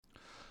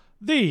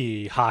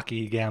The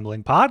Hockey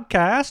Gambling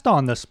Podcast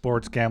on the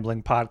Sports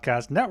Gambling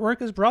Podcast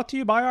Network is brought to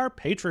you by our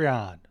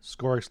Patreon.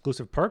 Score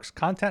exclusive perks,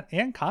 content,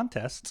 and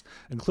contests,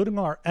 including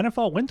our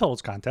NFL Win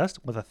Totals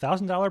contest with a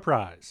 $1,000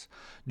 prize.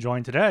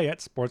 Join today at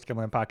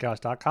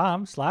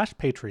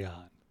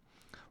sportsgamblingpodcast.com/Patreon.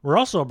 We're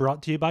also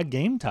brought to you by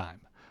Game Time.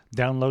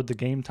 Download the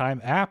Game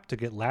Time app to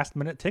get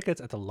last-minute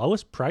tickets at the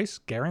lowest price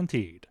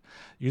guaranteed.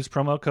 Use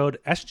promo code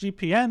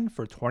SGPN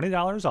for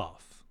 $20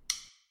 off.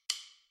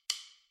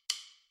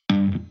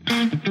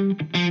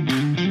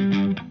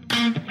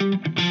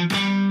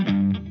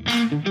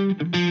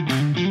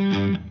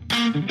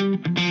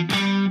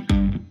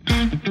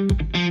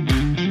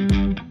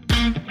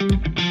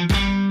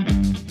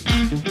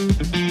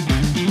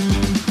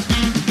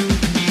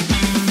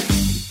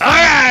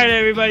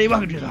 Everybody,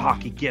 welcome to the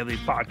Hockey Gambling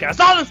Podcast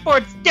on the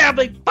Sports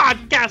Gambling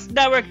Podcast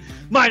Network.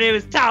 My name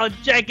is Talon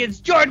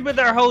Jenkins, joined with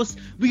our hosts.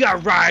 We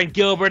got Ryan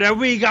Gilbert and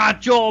we got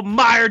Joel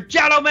Meyer.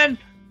 Gentlemen,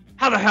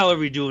 how the hell are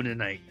we doing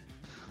tonight?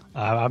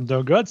 I'm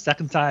doing good.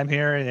 Second time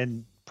here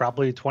in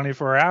probably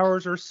 24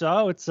 hours or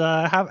so. It's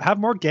have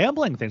more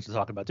gambling things to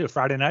talk about too.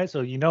 Friday night,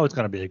 so you know it's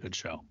going to be a good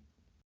show.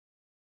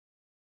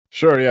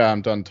 Sure, yeah,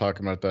 I'm done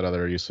talking about that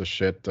other useless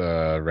shit.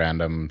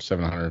 Random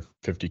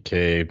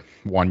 750K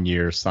 1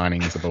 year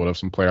signings about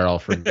some player I'll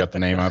forget the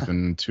name of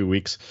in 2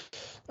 weeks.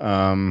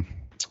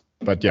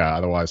 But yeah,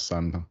 otherwise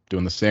I'm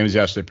doing the same as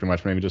yesterday, pretty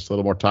much. Maybe just a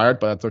little more tired,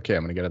 but that's okay.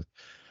 I'm gonna get a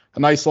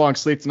nice long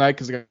sleep tonight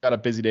because I got a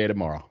busy day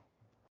tomorrow.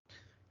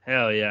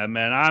 Hell yeah,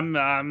 man!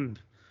 I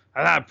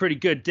had a pretty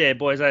good day,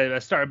 boys. I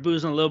started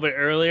boozing a little bit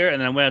earlier, and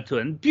then I went out to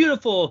a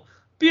beautiful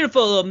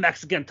little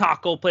Mexican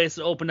taco place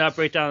that opened up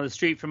right down the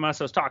street from us.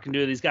 I was talking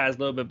to these guys a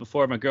little bit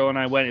before my girl and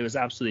I went. It was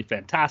absolutely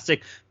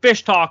fantastic.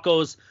 Fish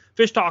tacos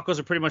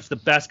are pretty much the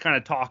best kind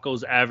of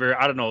tacos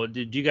ever. I don't know.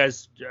 Do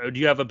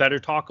you have a better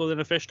taco than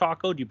a fish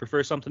taco? Do you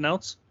prefer something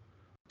else?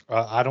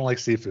 I don't like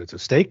seafood. So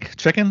steak,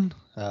 chicken,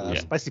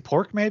 spicy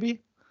pork, maybe.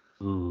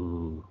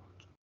 Ooh,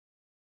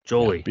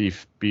 Jolie. Yeah,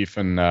 beef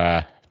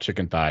and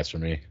chicken thighs for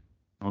me.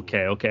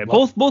 Okay.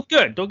 Both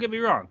good. Don't get me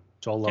wrong.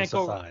 Joel loves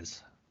the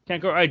thighs. Can't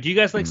go. All right, do you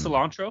guys like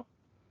cilantro?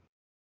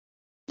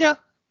 Yeah.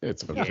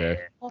 It's okay.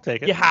 Yeah, I'll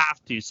take it. You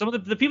have to. Some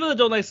of the people that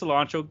don't like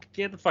cilantro,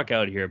 get the fuck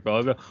out of here,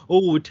 bro.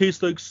 Oh, it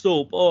tastes like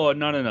soap. Oh,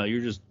 no.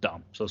 You're just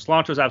dumb. So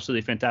cilantro is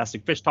absolutely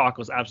fantastic. Fish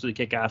tacos, absolutely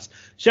kick ass.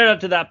 Shout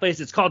out to that place.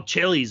 It's called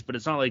Chili's, but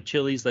it's not like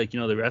Chili's, like,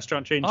 the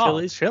restaurant chain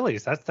Chili's.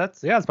 Chili's.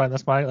 That's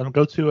my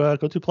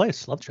go-to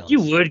place. Love Chili's.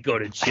 You would go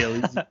to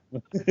Chili's.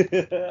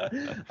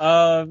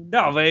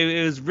 No, but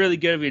it was really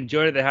good. We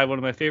enjoyed it. They had one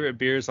of my favorite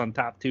beers on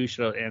tap too.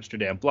 Shout out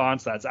Amsterdam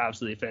Blonde. So that's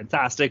absolutely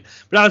fantastic.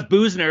 But I was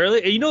boozing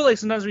early. Like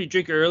sometimes when you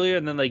drink earlier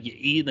and then like you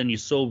eat and then you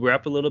sober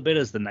up a little bit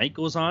as the night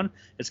goes on,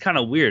 it's kind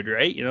of weird,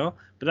 right?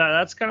 But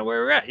that's kind of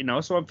where we're at.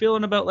 So I'm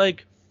feeling about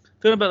like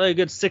a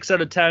good 6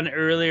 out of 10.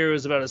 Earlier it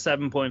was about a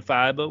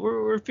 7.5, but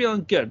we're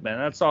feeling good, man.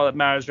 That's all that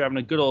matters. We're having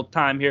a good old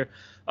time here.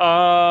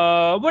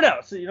 What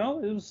else?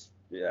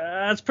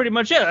 That's pretty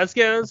much it. Let's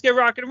get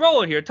rocking and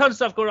rolling here. Tons of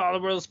stuff going on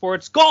in the world of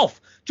sports. Golf.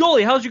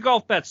 Jolie, how's your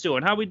golf bets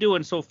doing? How we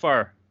doing so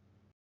far?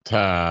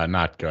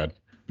 Not good.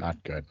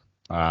 Victor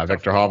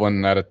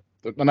Hovland had a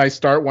nice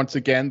start once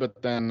again,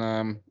 but then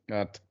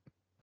got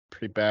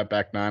pretty bad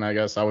back nine, I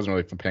guess. I wasn't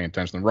really paying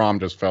attention. Rahm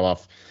just fell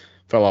off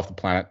the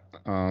planet.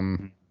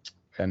 And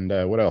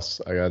what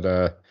else? I got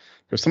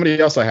there's somebody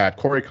else I had.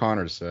 Corey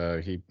Connors.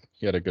 He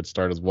had a good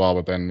start as well,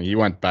 but then he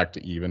went back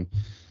to even.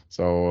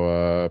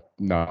 So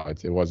no,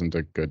 it wasn't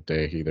a good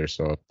day either.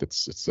 So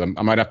it's I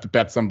might have to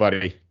bet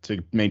somebody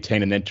to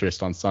maintain an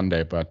interest on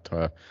Sunday, but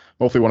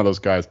hopefully one of those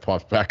guys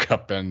pops back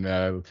up and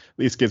at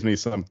least gives me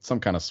some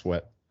kind of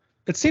sweat.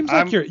 It seems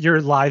like your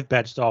live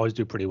bets always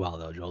do pretty well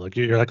though, Joel. Like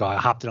you're like, oh, I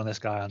hopped in on this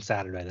guy on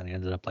Saturday, then he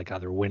ended up like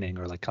either winning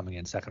or like coming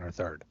in second or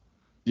third.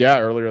 Yeah,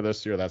 earlier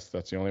this year, that's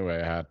the only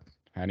way I had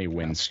any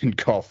wins in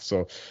golf.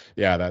 So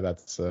yeah,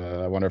 that's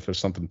I wonder if there's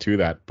something to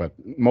that, but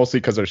mostly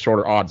because they're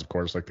shorter odds, of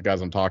course. Like the guys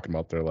I'm talking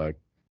about, they're like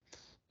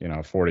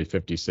 40,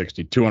 50,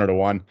 60, 200 to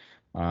 1.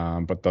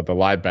 But the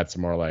live bets are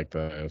more like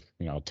the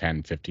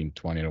 10, 15,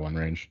 20 to 1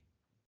 range.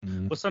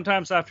 Well,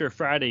 sometimes after a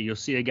Friday, you'll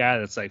see a guy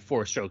that's like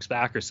 4 strokes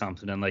back or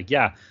something. And like,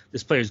 yeah,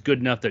 this player's good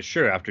enough that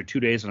sure, after 2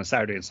 days on a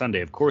Saturday and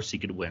Sunday, of course he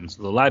could win.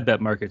 So the live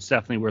bet market's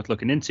definitely worth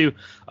looking into.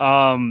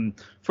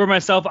 For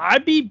myself,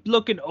 I'd be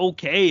looking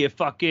okay if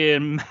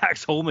fucking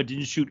Max Homa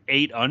didn't shoot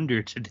 8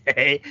 under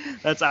today.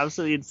 That's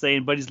absolutely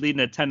insane. But he's leading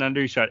at 10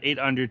 under. He shot 8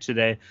 under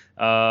today.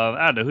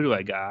 I don't know. Who do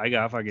I got? I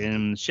got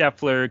fucking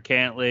Scheffler,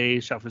 Cantlay.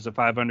 Scheffler's a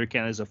 5 under.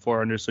 Cantlay's a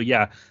 4 under. So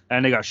yeah,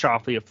 and they got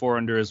Schauffele at 4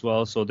 under as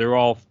well. So they're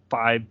all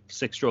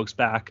 5-6 strokes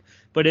back.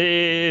 But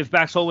if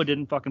Max Homa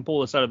didn't fucking pull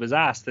this out of his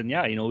ass, then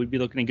yeah, we'd be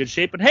looking in good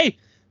shape. But hey,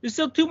 there's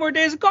still 2 more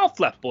days of golf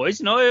left, boys.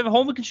 If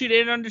Homa can shoot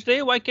 8 under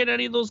today, why can't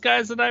any of those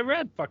guys that I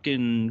read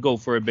fucking go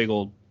for a big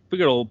old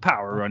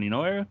power run?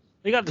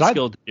 They got the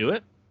skill to do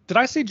it. Did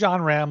I see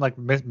John Ram like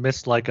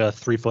miss like a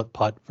 3-foot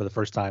putt for the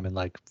first time in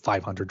like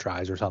 500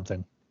 tries or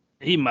something?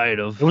 He might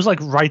have. It was like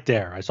right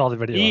there. I saw the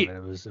video.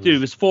 It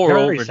was 4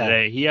 over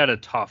today. He had a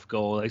tough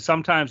goal. Like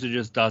sometimes it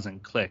just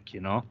doesn't click,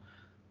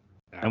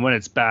 And when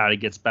it's bad, it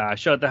gets bad.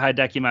 Shout out to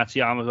Hideki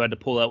Matsuyama, who had to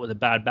pull out with a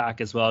bad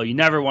back as well. You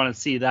never want to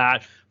see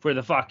that for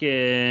the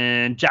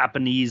fucking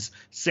Japanese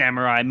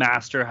samurai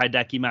master,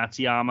 Hideki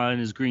Matsuyama, in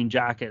his green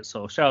jacket.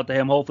 So shout out to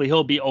him. Hopefully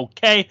he'll be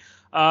okay.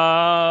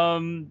 I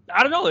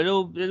don't know.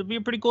 It'll be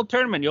a pretty cool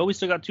tournament. You always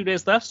still got 2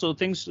 days left, so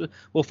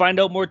we'll find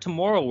out more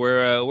tomorrow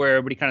where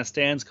everybody kind of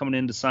stands coming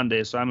into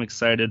Sunday. So I'm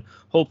excited.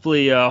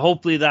 Hopefully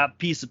that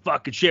piece of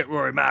fucking shit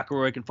Rory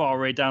McIlroy can fall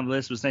right down the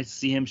list. It was nice to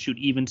see him shoot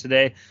even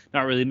today.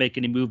 Not really make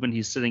any movement.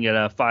 He's sitting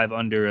at 5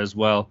 under as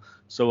well.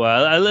 So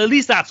at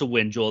least that's a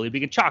win, Joel. If you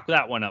can chalk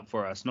that one up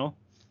for us, no?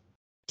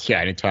 Yeah,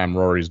 anytime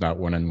Rory's not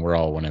winning, we're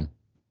all winning.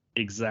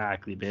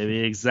 Exactly, baby.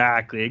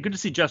 Exactly. Good to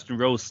see Justin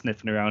Rose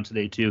sniffing around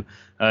today too.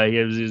 He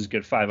was a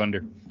good 5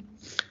 under.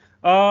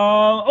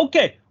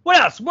 Okay. What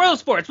else? World of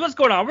sports. What's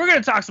going on? We're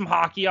going to talk some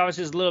hockey.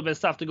 Obviously, there's a little bit of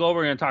stuff to go over.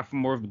 We're going to talk from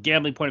more of a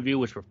gambling point of view,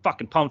 which we're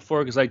fucking pumped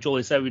for because, like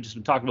Jolie said, we've just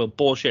been talking about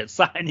bullshit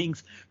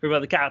signings for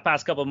about the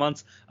past couple of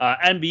months.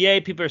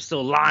 NBA, people are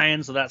still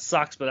lying, so that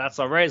sucks, but that's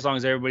all right as long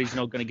as everybody's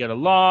going to get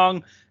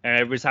along and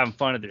everybody's having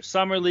fun at their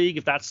summer league.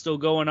 If that's still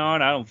going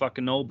on, I don't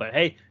fucking know, but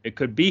hey, it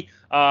could be.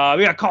 We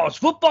got college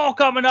football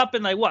coming up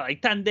in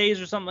like 10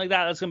 days or something like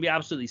that. That's going to be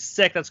absolutely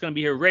sick. That's going to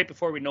be here right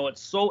before we know it.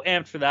 So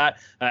amped for that.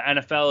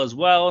 NFL as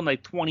well in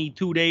like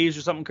 22 days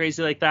or something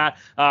crazy like that.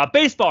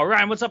 Baseball,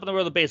 Ryan, what's up in the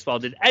world of baseball?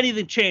 Did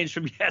anything change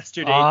from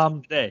yesterday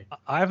to today?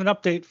 I have an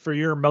update for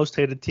your most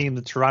hated team,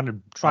 the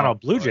Toronto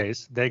Blue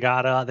Jays. They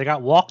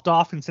got walked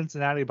off in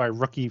Cincinnati by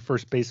rookie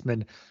first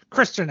baseman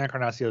Christian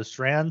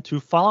Encarnacion-Strand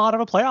to fall out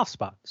of a playoff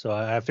spot. So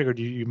I figured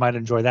you might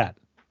enjoy that.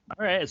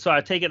 All right, so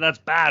I take it that's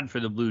bad for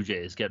the Blue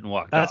Jays getting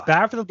walked off. That's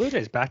bad for the Blue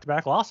Jays,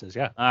 back-to-back losses,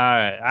 yeah. All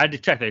right, I had to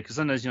check that because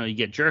sometimes, you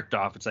get jerked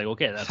off. It's like,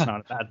 okay, that's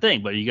not a bad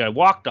thing, but you got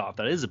walked off.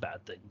 That is a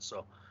bad thing,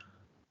 so.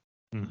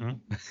 Mm-hmm.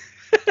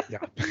 Yeah.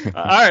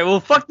 All right, well,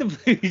 fuck the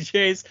Blue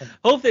Jays.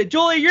 Hopefully,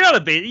 Jolie, you're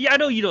not I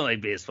know you don't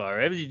like baseball,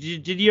 right?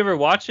 Did you ever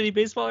watch any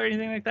baseball or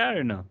anything like that,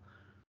 or no?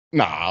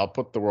 Nah, I'll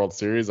put the World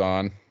Series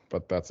on,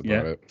 but that's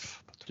about it.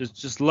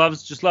 Just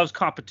loves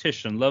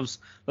competition, loves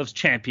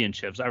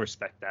championships. I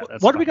respect that.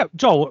 That's what do we got,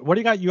 Joe? What do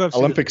you got? UFC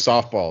Olympic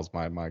softball is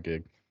my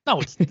gig. No,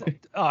 it's.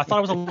 I thought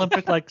it was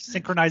Olympic, like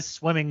synchronized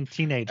swimming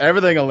teenager.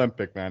 Everything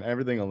Olympic, man.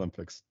 Everything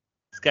Olympics.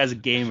 This guy's a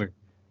gamer.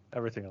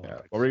 Everything Olympic.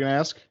 Yeah. What were you gonna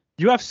ask?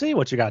 UFC,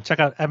 what you got? Check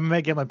out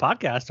MMA Gambling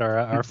Podcast.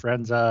 Our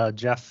friends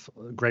Jeff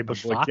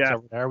Graybush Fox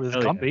over there with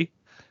his company.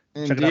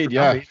 Indeed,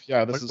 yeah.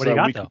 This what is do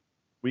you got,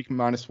 week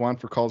 -1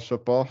 for college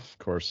football. Of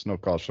course, no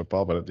college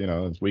football, but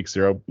it's week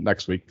 0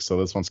 next week, so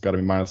this one's got to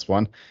be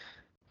 -1.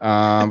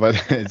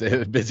 But it's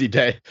a busy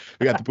day.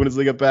 We got the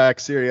Bundesliga back,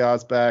 Serie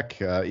A's back.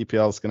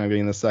 EPL is going to be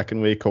in the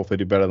second week. Hopefully,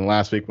 do better than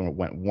last week when it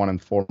went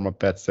 1-4. My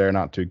bets there,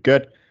 not too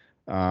good.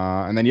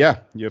 And then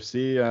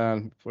UFC.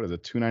 What is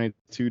it?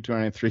 292,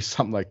 293,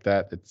 something like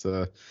that. It's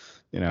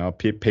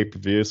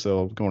pay-per-view.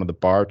 So going to the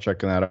bar,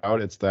 checking that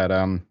out. It's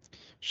that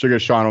Sugar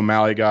Sean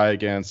O'Malley guy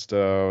against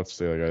what's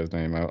the other guy's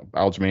name?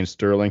 Aljamain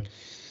Sterling.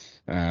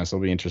 So it'll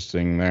be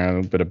interesting there.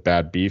 A bit of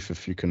bad beef,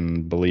 if you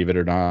can believe it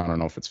or not. I don't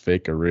know if it's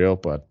fake or real,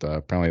 but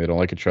apparently they don't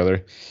like each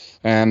other.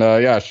 And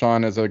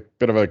Sean has a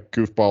bit of a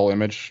goofball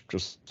image.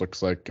 Just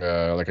looks like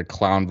a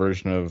clown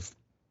version of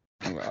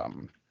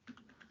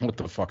what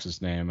the fuck's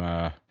his name?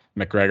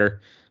 McGregor.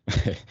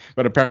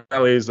 But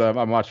apparently he's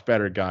a much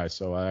better guy.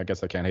 So I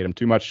guess I can't hate him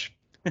too much.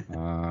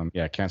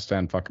 Can't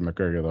stand fucking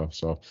McGregor though.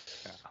 So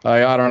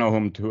I don't know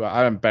who. I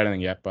haven't bet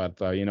anything yet,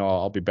 but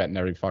I'll be betting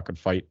every fucking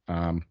fight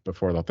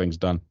before the thing's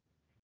done.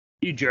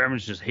 You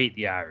Germans just hate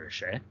the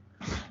Irish, eh?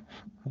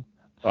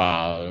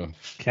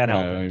 Can't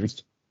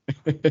help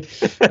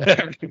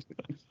it.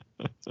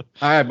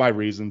 I have my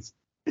reasons.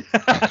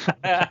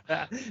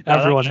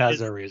 Everyone has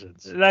their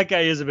reasons. That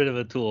guy is a bit of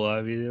a tool.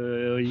 I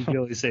mean, you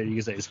can say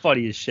he's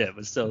funny as shit,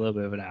 but still a little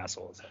bit of an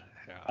asshole.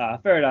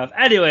 Fair enough.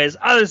 Anyways,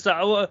 other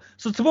stuff.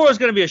 So tomorrow's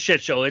gonna be a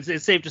shit show.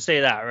 It's safe to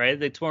say that, right?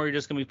 Like tomorrow you're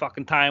just gonna be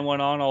fucking tying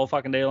one on all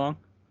fucking day long.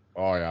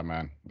 Oh yeah,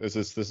 man. This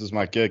is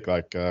my gig.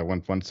 Like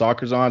when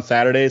soccer's on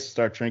Saturdays,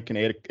 start drinking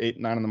 8,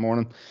 9 in the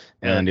morning,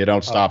 and you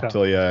don't stop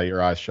till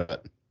your eyes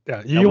shut.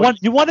 Yeah, you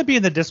want to be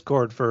in the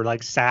Discord for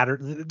like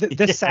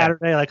Saturday,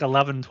 Saturday, like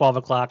 11, 12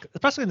 o'clock,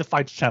 especially in the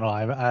fights channel.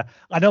 I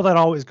know that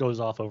always goes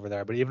off over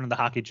there, but even in the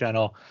hockey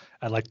channel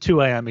at like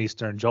 2 a.m.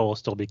 Eastern, Joel will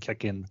still be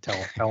kicking,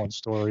 telling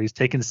stories,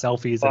 taking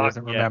selfies that he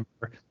doesn't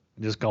remember,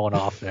 and just going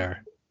off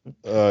there.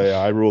 Oh yeah,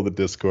 I rule the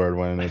Discord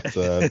when it's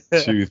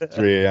 2,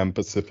 3 a.m.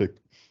 Pacific.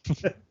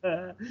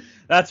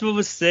 That's what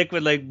was sick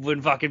when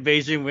fucking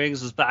Beijing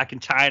Wings was back in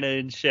China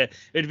and shit.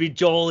 It'd be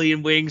Jolie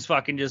and Wings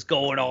fucking just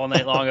going all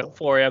night long at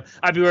 4 a.m.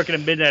 I'd be working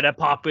at midnight. I'd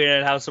pop in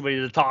and have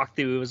somebody to talk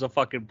to. It was a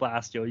fucking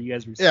blast, yo. You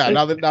guys were sick.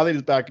 Now that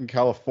he's back in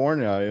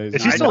California,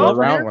 is he still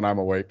around here? when I'm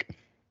awake?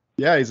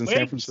 Yeah, he's in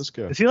San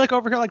Francisco. Is he like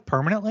over here like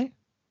permanently?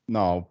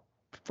 No,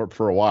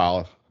 for a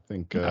while. I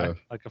think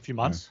like a few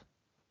months.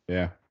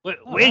 Yeah.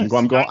 Wings.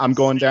 I'm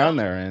going down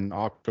there in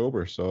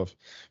October, so if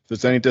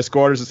there's any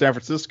Discorders in San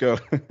Francisco,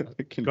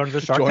 can go to the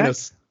Shark join Tank?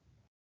 us.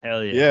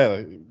 Hell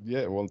yeah.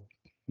 Yeah. Well,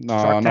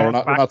 no, we're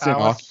not seeing a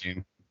hockey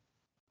game.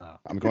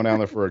 I'm going down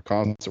there for a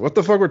concert. What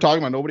the fuck we're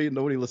talking about?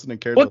 Nobody listening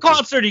cares. What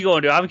concert are you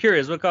going to? I'm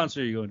curious. What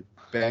concert are you going to?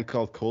 Band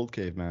called Cold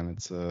Cave, man.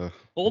 It's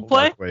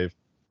Coldplay? Wave.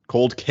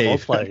 Cold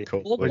Cave.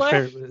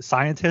 Coldplay?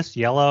 Scientist,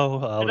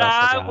 Yellow. And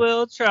I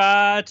will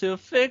try to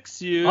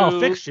fix you. Oh,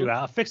 fix you.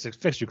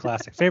 Fix you.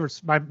 Classic.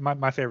 Favorites.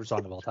 My favorite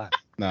song of all time.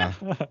 Nah,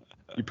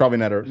 you probably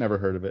never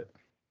heard of it.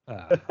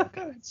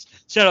 Okay.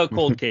 Shout out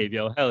Cold Cave,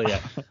 yo. Hell yeah.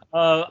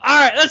 All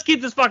right, let's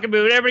keep this fucking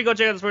moving. Everybody go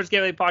check out the Sports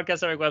Gambling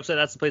Podcast Network website.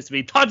 That's the place to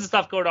be. Tons of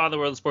stuff going on in the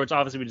world of sports.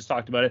 Obviously, we just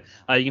talked about it.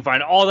 You can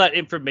find all that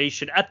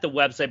information at the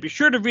website. Be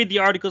sure to read the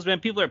articles,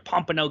 man. People are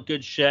pumping out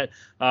good shit,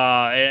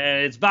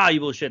 and it's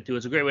valuable shit, too.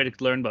 It's a great way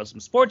to learn about some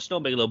sports,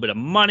 make a little bit of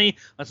money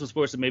on some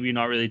sports that maybe you're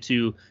not really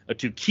too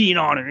keen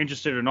on or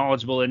interested or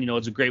knowledgeable in.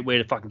 It's a great way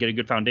to fucking get a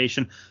good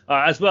foundation.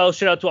 As well,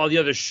 shout out to all the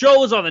other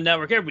shows on the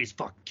network. Everybody's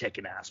fucking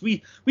kicking ass.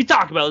 We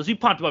talked about this. We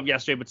pumped them up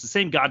yesterday, but it's the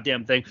same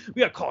goddamn thing. We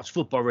got college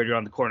football right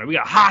around the corner. We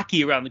got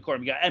hockey around the corner.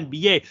 We got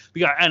NBA.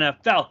 We got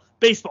NFL.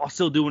 Baseball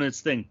still doing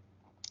its thing.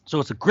 So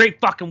it's a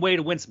great fucking way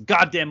to win some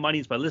goddamn money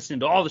is by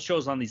listening to all the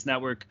shows on these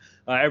network.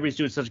 Everybody's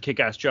doing such a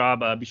kick-ass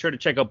job. Be sure to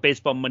check out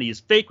Baseball Money is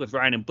Fake with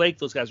Ryan and Blake.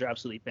 Those guys are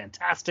absolutely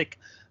fantastic.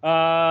 Check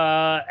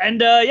out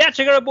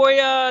our boy,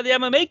 the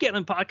MMA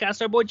Gambling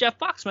Podcast, our boy Jeff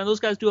Fox, man. Those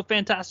guys do a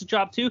fantastic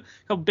job, too.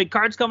 A couple big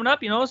cards coming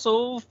up,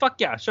 so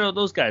fuck yeah. Shout out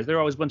those guys. They're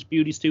always a bunch of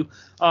beauties, too.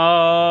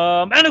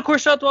 And, of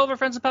course, shout out to all of our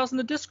friends and pals in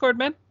the Discord,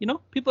 man.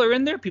 People are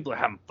in there. People are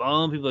having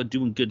fun. People are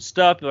doing good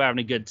stuff. People are having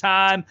a good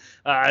time.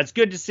 It's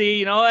good to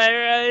see,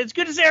 it's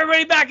good to see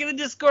everybody back in the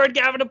Discord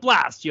having a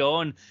blast,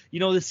 And,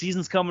 the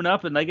season's coming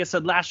up. And like I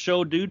said last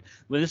show, dude,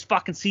 when this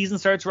fucking season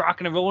starts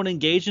rocking and rolling,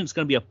 engaging, it's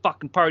going to be a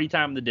fucking party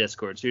time in the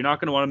Discord. So you're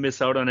not going to want to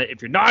miss out on it.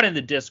 If you're not in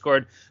the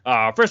Discord,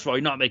 first of all,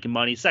 you're not making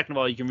money. Second of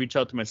all, you can reach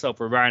out to myself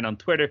or Ryan on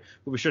Twitter.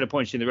 We'll be sure to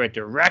point you in the right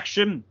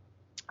direction.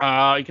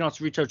 You can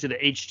also reach out to the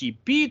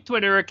HTP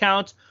Twitter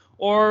account.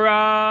 Or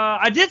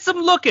I did some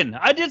looking.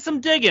 I did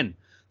some digging.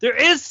 There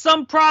is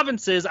some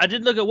provinces, I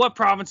didn't look at what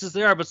provinces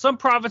they are, but some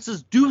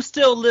provinces do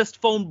still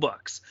list phone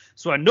books.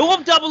 So I know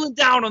I'm doubling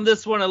down on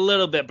this one a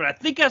little bit, but I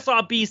think I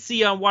saw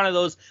BC on one of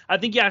those. I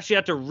think you actually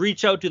have to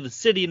reach out to the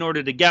city in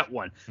order to get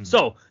one. Mm-hmm.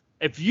 So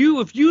if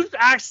you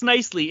ask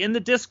nicely in the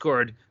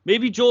Discord,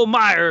 maybe Joel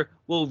Meyer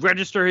will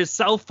register his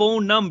cell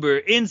phone number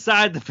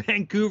inside the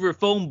Vancouver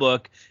phone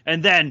book,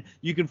 and then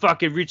you can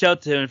fucking reach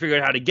out to him and figure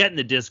out how to get in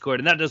the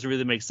Discord. And that doesn't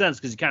really make sense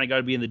because you kind of got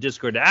to be in the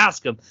Discord to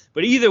ask him.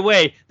 But either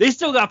way, they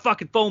still got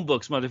fucking phone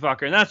books,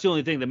 motherfucker, and that's the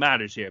only thing that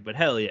matters here. But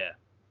hell yeah.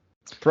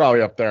 It's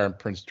probably up there in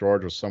Prince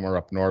George or somewhere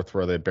up north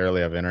where they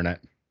barely have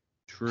internet.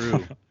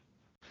 True.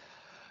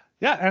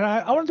 Yeah, and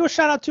I want to do a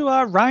shout out to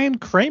Ryan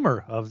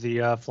Kramer of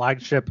the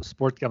flagship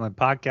Sports Gambling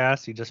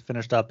Podcast. He just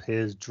finished up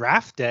his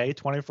draft day,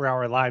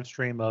 24-hour live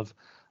stream of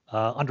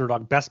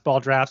underdog best ball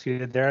drafts he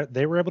did there.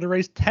 They were able to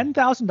raise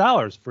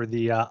 $10,000 for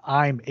the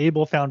I'm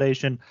Able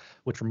Foundation,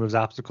 which removes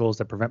obstacles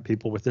that prevent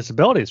people with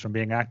disabilities from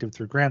being active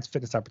through grants,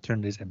 fitness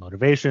opportunities, and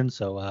motivation.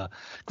 So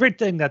great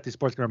thing that the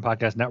Sports Gambling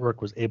Podcast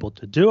Network was able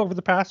to do over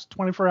the past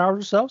 24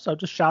 hours or so. So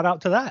just shout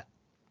out to that.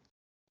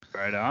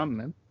 Right on,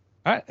 man.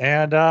 All right,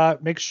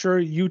 and make sure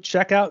you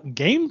check out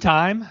Game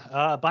Time.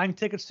 Buying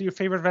tickets to your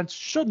favorite events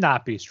should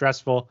not be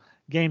stressful.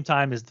 Game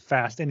Time is the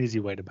fast and easy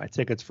way to buy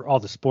tickets for all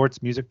the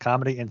sports, music,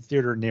 comedy, and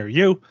theater near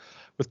you.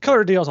 With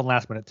killer deals on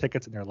last-minute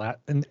tickets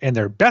and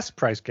their best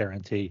price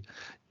guarantee,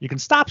 you can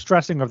stop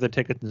stressing over the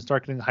tickets and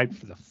start getting hyped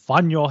for the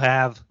fun you'll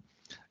have.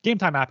 Game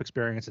Time app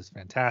experience is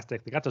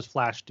fantastic. They got those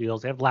flash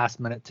deals. They have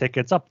last-minute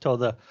tickets up till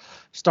the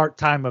start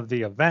time of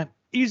the event.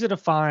 Easy to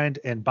find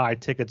and buy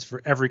tickets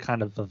for every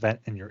kind of event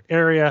in your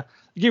area.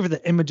 You give you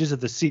the images of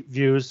the seat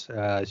views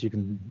so you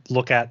can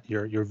look at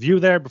your view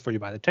there before you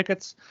buy the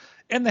tickets.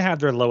 And they have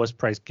their lowest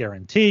price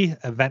guarantee,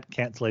 event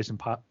cancellation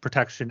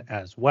protection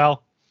as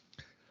well.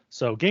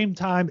 So Game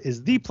Time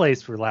is the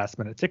place for last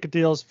minute ticket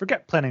deals.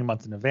 Forget planning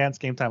months in advance.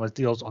 Game Time has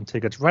deals on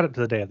tickets right up to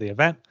the day of the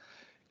event.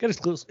 Get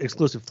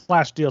exclusive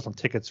flash deals on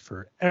tickets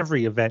for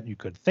every event you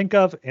could think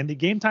of. And the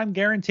Game Time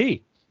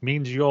guarantee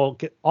means you'll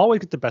always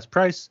get the best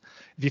price.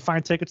 If you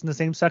find tickets in the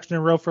same section in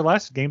a row for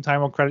less, Game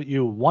Time will credit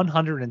you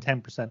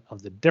 110%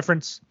 of the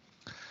difference.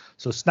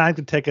 So snag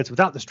the tickets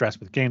without the stress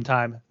with Game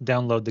Time.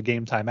 Download the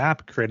Game Time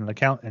app, create an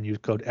account, and use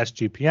code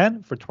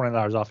SGPN for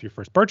 $20 off your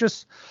first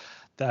purchase.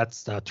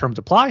 That's terms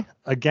apply.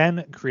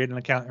 Again, create an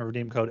account and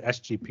redeem code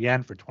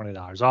SGPN for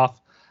 $20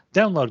 off.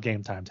 Download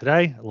Game Time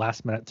today.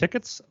 Last minute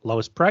tickets,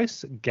 lowest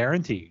price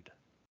guaranteed.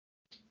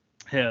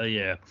 Hell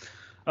yeah.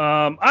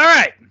 All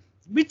right.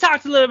 We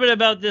talked a little bit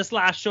about this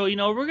last show.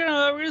 We're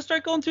gonna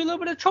start going through a little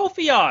bit of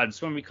trophy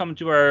odds when we come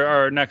to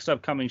our next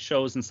upcoming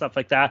shows and stuff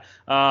like that.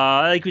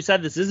 Like we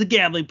said, this is a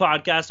gambling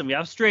podcast, and we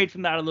have strayed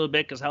from that a little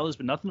bit because hell, there's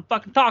been nothing to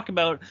fucking talk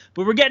about.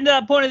 But we're getting to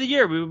that point of the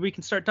year where we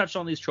can start touching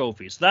on these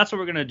trophies. So that's what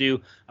we're gonna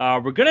do.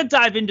 We're gonna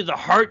dive into the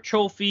Hart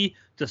Trophy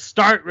to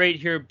start right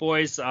here,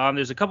 boys.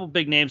 There's a couple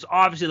big names.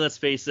 Obviously, let's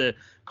face it,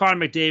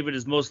 Connor McDavid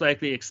is most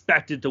likely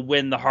expected to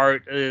win the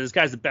Hart. This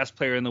guy's the best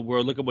player in the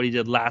world. Look at what he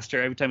did last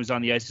year. Every time he's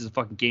on the ice, he's a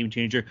fucking game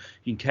changer.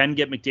 You can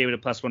get McDavid at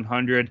plus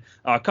 100.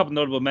 A couple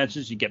notable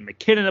mentions. You get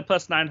McKinnon at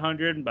plus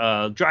 900.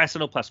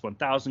 Draisaitl plus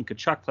 1,000.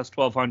 Kachuk plus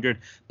 1,200.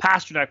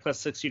 Pasternak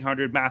plus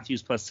 1,600.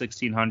 Matthews plus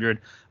 1,600.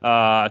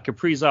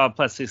 Kaprizov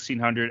plus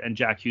 1,600. And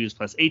Jack Hughes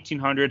plus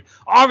 1,800.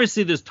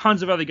 Obviously, there's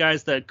tons of other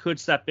guys that could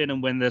step in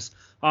and win this.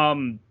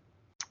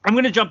 I'm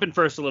going to jump in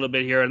first a little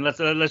bit here, and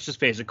let's just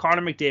face it.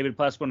 Connor McDavid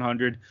plus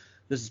 100.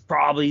 This is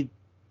probably,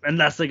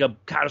 unless like a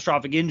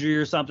catastrophic injury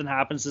or something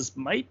happens, this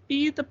might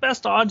be the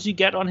best odds you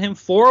get on him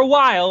for a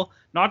while.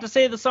 Not to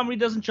say that somebody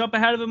doesn't jump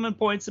ahead of him in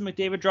points and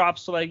McDavid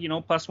drops to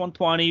plus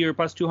 120 or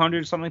plus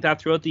 200 or something like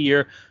that throughout the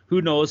year.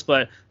 Who knows?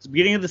 But it's the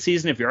beginning of the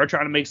season. If you are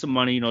trying to make some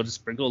money, just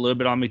sprinkle a little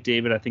bit on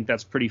McDavid. I think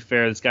that's pretty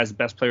fair. This guy's the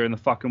best player in the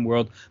fucking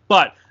world.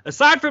 But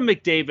aside from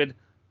McDavid,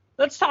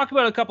 let's talk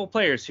about a couple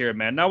players here,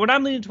 man. Now, when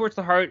I'm leaning towards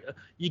the Hart,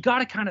 you got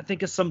to kind of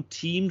think of some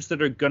teams that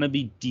are going to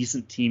be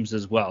decent teams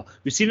as well.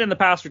 We've seen it in the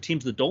past for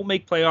teams that don't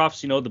make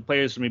playoffs. The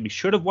players who maybe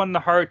should have won the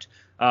Hart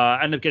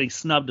end up getting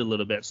snubbed a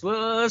little bit. So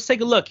let's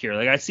take a look here.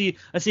 Like I see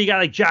a guy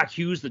like Jack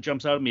Hughes that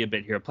jumps out at me a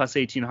bit here, plus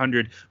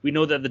 1,800. We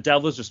know that the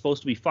Devils are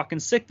supposed to be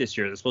fucking sick this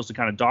year. They're supposed to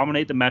kind of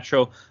dominate the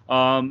Metro.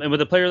 And with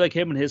a player like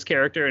him and his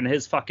character and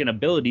his fucking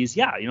abilities,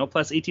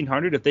 plus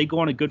 1,800. If they go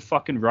on a good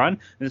fucking run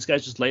and this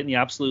guy's just lighting the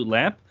absolute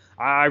lamp,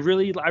 I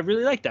really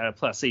like that at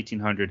plus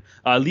 1,800.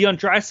 Leon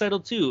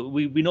Draisaitl too.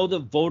 We know that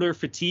voter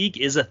fatigue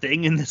is a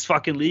thing in this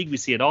fucking league. We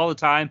see it all the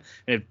time.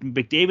 And if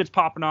McDavid's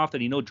popping off,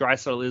 then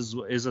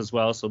Draisaitl is as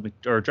well. So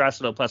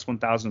Draisaitl plus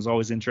 1,000 is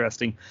always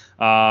interesting.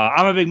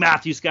 I'm a big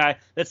Matthews guy.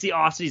 Let's see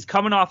Austin. He's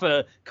coming off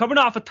a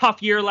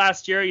tough year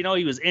last year.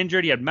 He was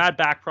injured. He had mad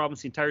back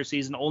problems the entire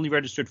season. Only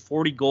registered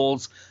 40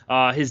 goals.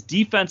 His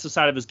defensive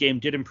side of his game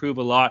did improve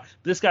a lot.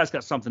 But this guy's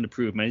got something to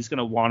prove, man. He's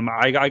gonna want him.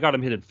 I got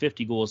him hitting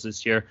 50 goals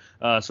this year.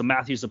 So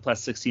Matthews at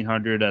plus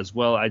 1,600 as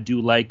well. I do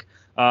like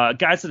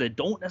guys that I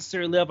don't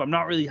necessarily love. I'm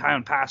not really high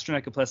on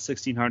Pasternak at plus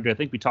 1,600. I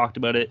think we talked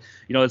about it.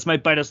 This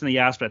might bite us in the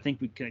ass, but I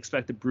think we can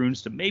expect the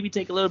Bruins to maybe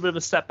take a little bit of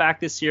a step back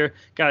this year.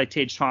 Guy like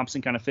Tage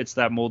Thompson kind of fits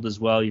that mold as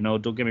well.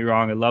 Don't get me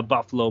wrong. I love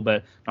Buffalo,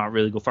 but not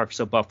really go far for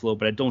yourself Buffalo,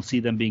 but I don't see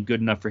them being good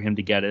enough for him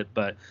to get it.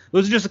 But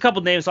those are just a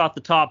couple names off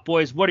the top.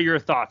 Boys, what are your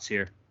thoughts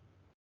here?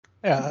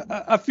 Yeah,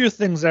 a few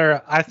things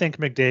there. I think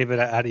McDavid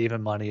at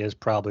even money is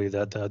probably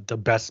the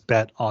best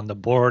bet on the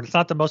board. It's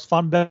not the most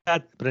fun bet,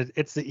 but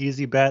it's the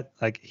easy bet.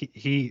 Like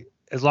he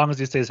as long as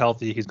he stays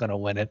healthy, he's going to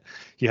win it.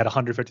 He had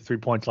 153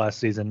 points last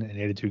season in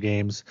 82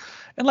 games.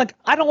 And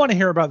I don't want to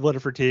hear about voter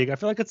fatigue. I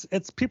feel like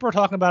it's people are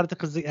talking about it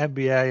because of the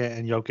NBA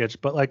and Jokic,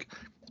 but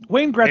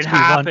Wayne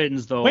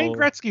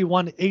Gretzky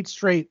won 8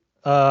 straight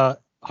Hart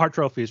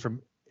trophies from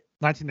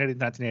 1980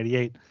 to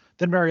 1988.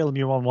 Then Mario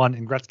Lemieux won one,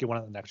 and Gretzky won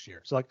it the next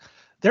year. So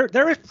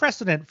there is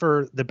precedent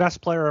for the best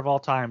player of all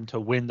time to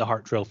win the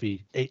Hart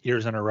Trophy 8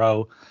 years in a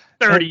row.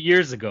 30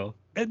 years ago.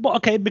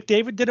 Okay,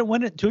 McDavid didn't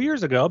win it 2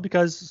 years ago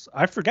because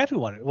I forget who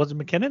won it. Was it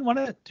McKinnon won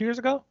it 2 years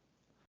ago?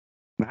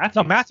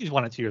 Matthews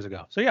won it 2 years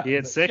ago. So yeah, he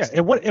had 6. Yeah,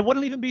 it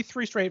wouldn't even be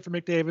 3 straight for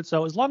McDavid.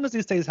 So as long as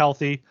he stays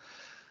healthy,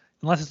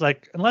 unless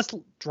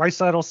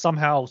Draisaitl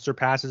somehow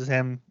surpasses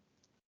him.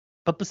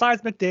 But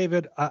besides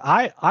McDavid,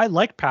 I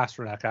like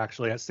Pasternak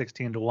actually at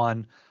 16 to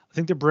 1. I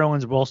think the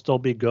Bruins will still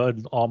be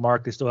good.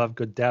 Allmark, they still have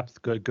good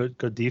depth,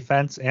 good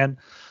defense. And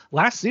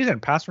last season,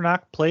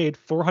 Pasternak played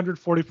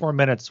 444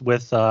 minutes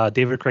with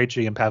David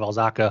Krejci and Pavel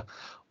Zacha,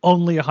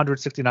 only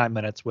 169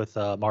 minutes with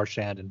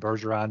Marchand and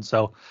Bergeron.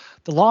 So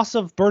the loss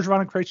of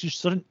Bergeron and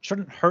Krejci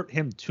shouldn't hurt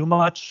him too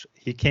much.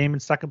 He came in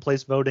second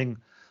place voting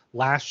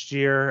last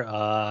year,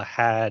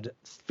 had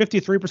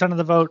 53% of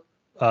the vote.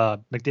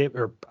 McDavid,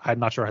 or I'm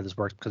not sure how this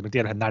works because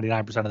McDavid had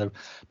 99% of the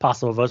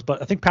possible votes,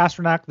 but I think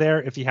Pasternak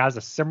there, if he has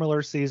a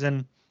similar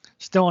season,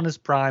 still in his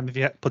prime, if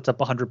he puts up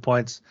 100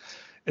 points,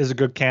 is a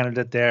good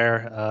candidate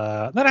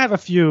there. Then I have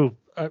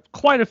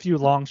quite a few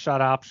long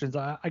shot options.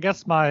 I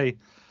guess my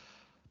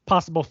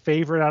possible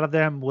favorite out of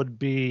them would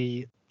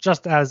be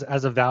just as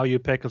a value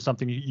pick of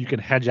something you can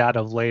hedge out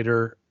of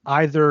later,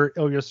 either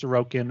Ilya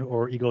Sorokin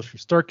or Igor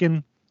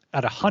Shesterkin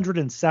at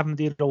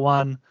 170 to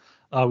 1.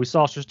 We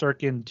saw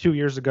Shesterkin 2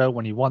 years ago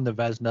when he won the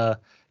Vezina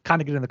kind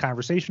of get in the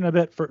conversation a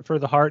bit for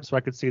the Hart, so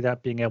I could see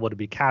that being able to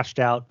be cashed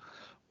out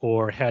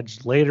or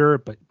hedged later.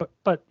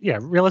 But yeah,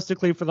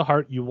 realistically for the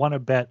Hart, you want to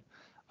bet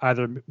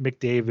either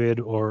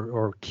McDavid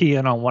or key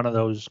in on one of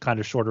those kind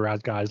of shorter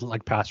ass guys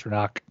like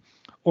Pasternak,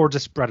 or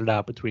just spread it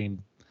out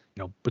between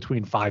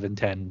 5 and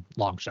 10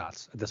 long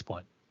shots at this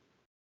point.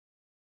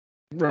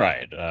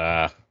 Right.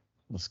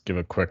 Let's give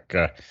a quick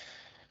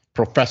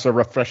professor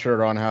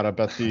refresher on how to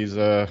bet these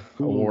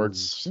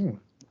awards.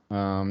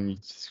 Of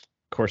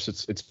course,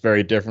 it's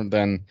very different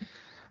than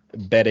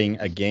betting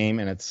a game,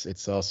 and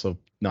it's also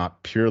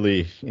not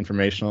purely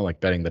informational like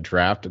betting the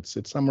draft. It's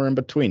somewhere in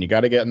between. You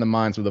got to get in the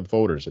minds of the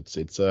voters.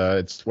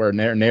 It's where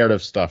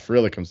narrative stuff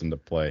really comes into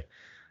play.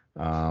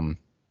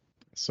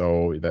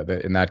 So that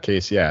in that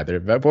case, yeah,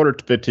 that voter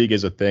fatigue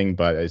is a thing,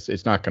 but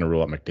it's not going to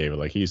rule out McDavid.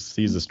 Like he's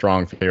a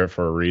strong favorite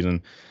for a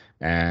reason.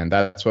 And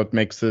that's what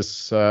makes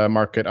this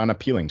market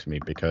unappealing to me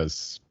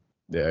because,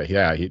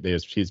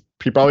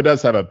 he probably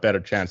does have a better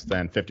chance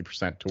than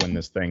 50% to win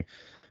this thing,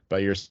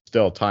 but you're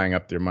still tying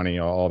up your money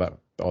all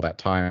that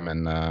time,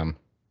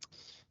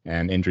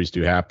 and injuries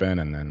do happen,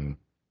 and then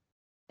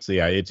so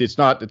yeah, it's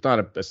not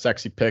a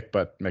sexy pick,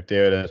 but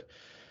McDavid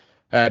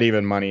at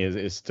even money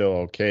is still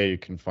okay. You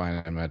can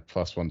find him at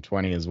plus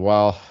 120 as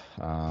well,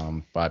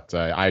 but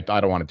I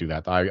don't want to do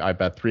that. I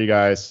bet three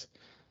guys.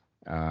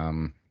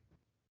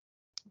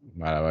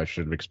 I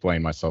should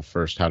explain myself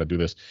first how to do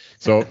this.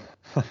 So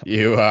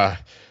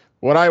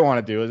what I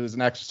want to do is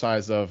an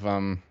exercise of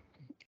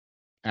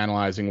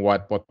analyzing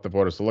what the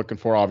voters are looking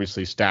for.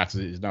 Obviously, stats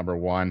is number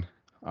one.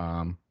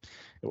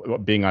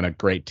 Being on a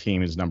great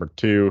team is number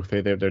two.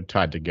 They're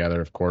tied together.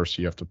 Of course,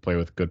 you have to play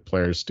with good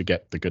players to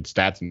get the good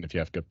stats, and if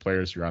you have good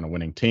players, you're on a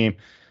winning team.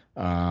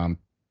 And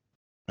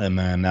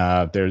then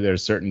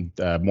there's certain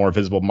more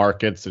visible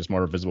markets. There's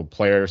more visible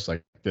players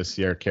like this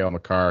year. Cale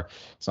Makar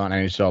is on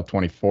NHL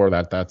 24.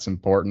 That's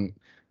important.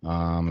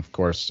 Of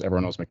course,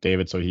 everyone knows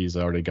McDavid, so he's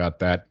already got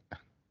that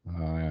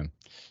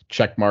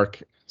check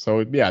mark.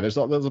 So yeah, there's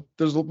a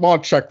long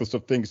checklist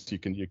of things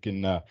you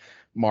can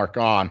mark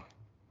on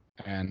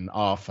and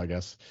off, I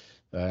guess.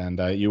 And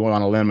you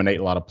want to eliminate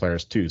a lot of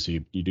players too. So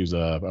you do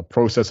a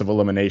process of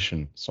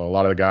elimination. So a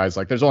lot of the guys,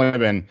 like there's only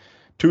been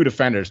 2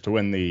 defenders to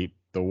win the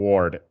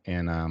award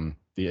in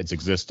its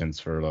existence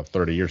for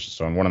 30 years or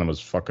so, and one of them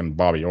was fucking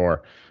Bobby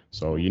Orr.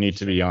 So you need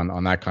to be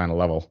on that kind of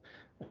level.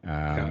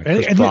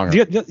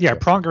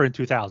 Pronger in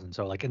 2000.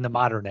 So like in the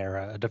modern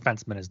era, a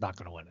defenseman is not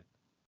going to win it.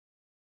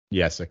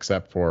 Yes,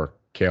 except for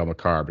Cale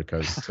Makar,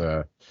 because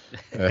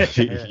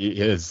he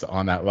is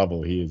on that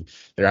level.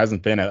 There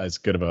hasn't been as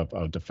good of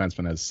a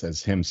defenseman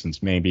as him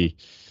since maybe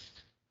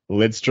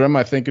Lidstrom.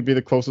 I think would be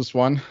the closest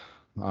one.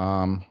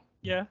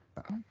 Yeah,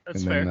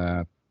 that's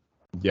fair.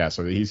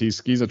 So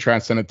he's a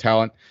transcendent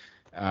talent,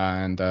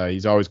 and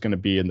he's always going to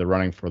be in the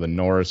running for the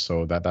Norris.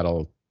 So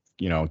that'll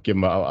give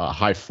him a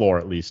high floor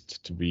at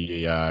least to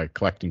be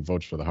collecting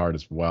votes for the Hart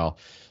as well.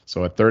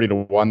 So at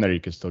 30-1 there, you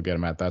can still get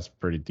him at. That's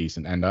pretty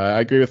decent. And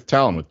I agree with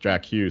Talon with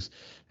Jack Hughes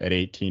at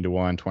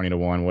 18-1,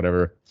 20-1,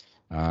 whatever.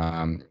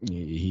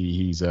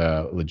 He's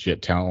a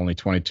legit talent, only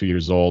 22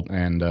 years old,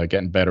 and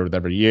getting better with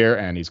every year.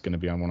 And he's going to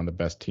be on one of the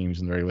best teams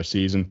in the regular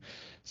season.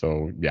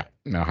 So yeah,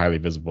 highly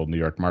visible New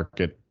York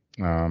market,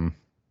 or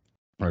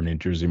New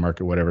Jersey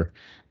market, whatever.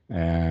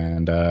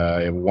 And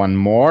one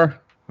more.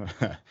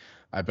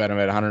 I bet him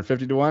at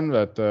 150-1,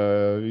 but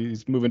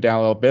he's moving down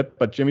a little bit.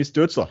 But Jimmy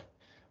Stützle.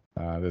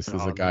 This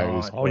is a guy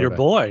who's your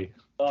boy.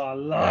 Oh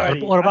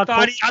Lord! What about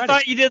I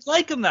thought you didn't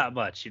like him that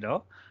much, Yeah,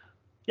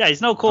 he's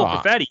no Cole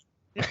Perfetti.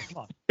 Yeah, come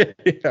on.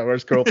 Yeah,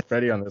 where's Cole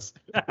Perfetti on this?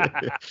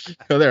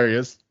 Oh, there he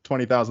is,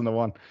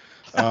 20,000-1.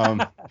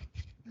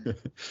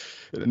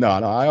 No,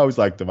 I always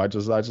liked him. I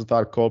just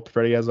thought Cole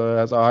Perfetti has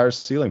a higher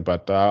ceiling,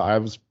 but I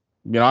was.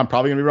 I'm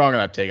probably gonna be wrong on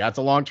that take. That's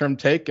a long-term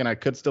take, and I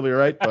could still be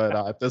right. But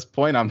at this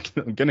point, I'm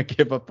gonna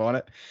give up on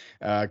it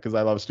because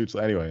I love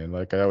Stützle anyway. And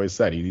like I always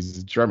said,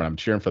 he's German. I'm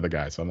cheering for the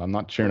guy, so I'm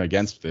not cheering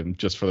against him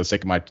just for the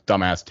sake of my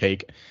dumbass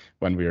take.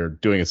 When we were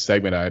doing a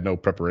segment, I had no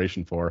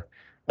preparation for,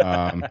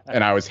 and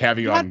I was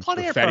heavy on had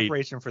plenty Perfetti. of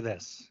preparation for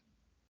this.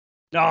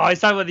 No, I was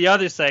talking about the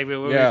other segment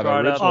where we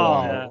brought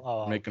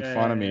up making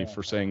fun of me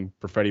for saying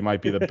Perfetti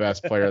might be the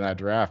best player in that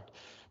draft.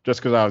 Just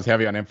because I was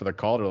heavy on him for the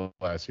Calder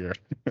last year.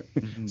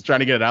 Just trying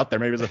to get it out there.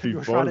 Maybe there's a few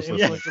voters.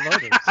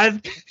 I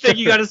think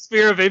you got a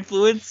sphere of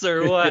influence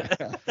or what?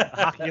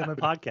 Hockey on the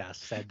podcast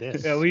said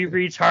this. Yeah, we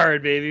reach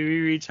hard, baby. We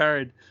reach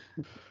hard.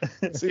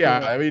 So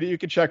yeah, I mean, you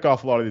can check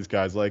off a lot of these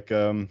guys. Like,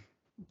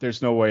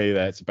 there's no way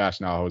that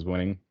Sebastian Aho is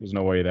winning. There's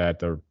no way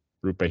that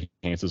Rupe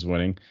Hintz is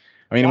winning.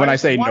 I mean, when I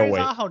say no way,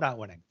 why is Aho not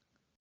winning?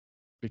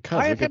 Because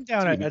I have him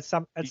down at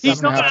some. He's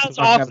not as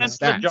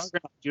offensive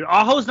juggernaut, dude.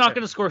 Aho's not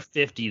going to score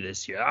 50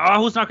 this year.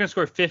 Aho's not going to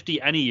score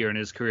 50 any year in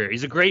his career.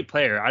 He's a great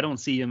player. I don't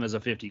see him as a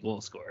 50 goal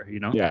scorer.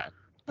 Yeah.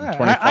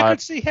 I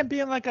could see him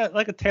being like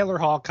a Taylor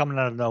Hall coming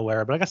out of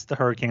nowhere, but I guess the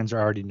Hurricanes are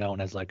already known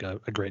as like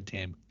a great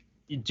team.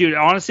 Dude,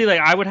 honestly,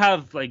 like I would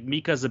have like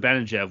Mika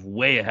Zibanejad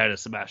way ahead of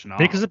Sebastian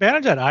Aho. Mika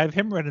Zibanejad, I have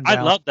him written down.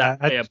 I love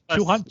that. At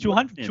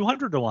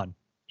 200-1.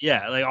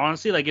 Yeah, like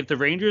honestly, like if the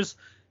Rangers.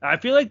 I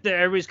feel like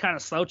everybody's kind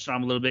of slouched on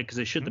him a little bit because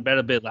they shit the bed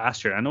a bit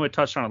last year. I know I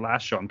touched on it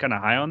last show. I'm kind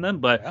of high on them,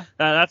 but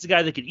that's a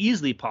guy that could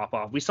easily pop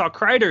off. We saw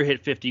Kreider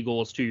hit 50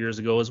 goals 2 years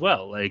ago as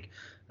well. Like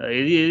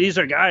these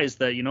are guys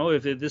that,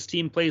 if this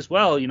team plays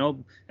well,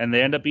 and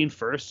they end up being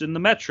first in the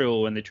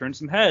Metro and they turn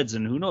some heads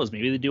and who knows,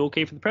 maybe they do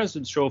okay for the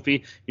President's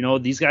Trophy.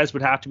 These guys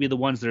would have to be the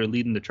ones that are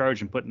leading the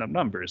charge and putting up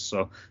numbers.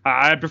 So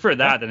I prefer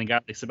that than a guy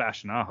like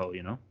Sebastian Aho,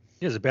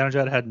 Yeah,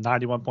 Zibanejad had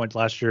 91 points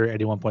last year,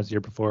 81 points the year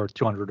before,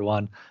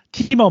 200-1.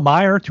 Timo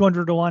Meier,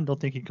 200-1. Don't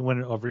think he can win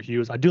it over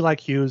Hughes. I do like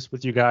Hughes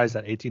with you guys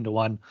at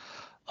 18-1.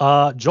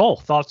 Joel,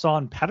 thoughts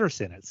on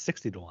Pettersson at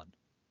 60-1?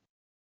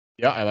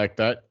 Yeah, I like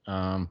that.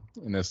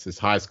 In this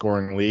high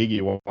scoring league,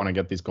 you want to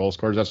get these goal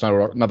scorers. That's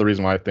another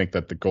reason why I think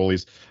that the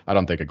goalies. I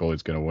don't think a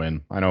goalie's going to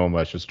win. I know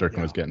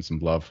Shesterkin was getting some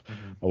love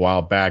a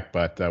while back,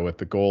 but with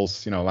the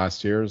goals,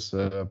 last year's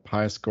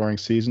highest scoring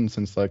season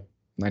since like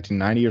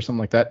 1990 or something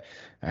like that,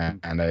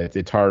 and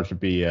it's hard to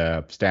be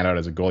stand out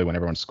as a goalie when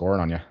everyone's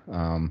scoring on you.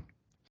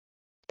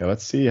 Yeah,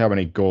 let's see how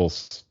many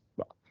goals.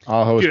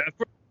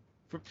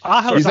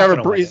 He's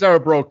never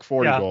broke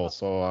 40 goals.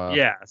 So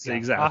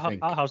exactly.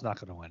 Aho's not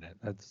going to win it.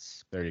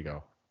 There you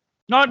go.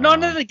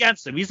 Nothing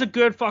against him. He's a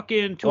good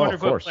fucking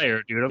 200-foot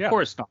player, dude. Of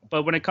course not.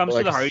 But when it comes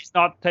to the Hart, he's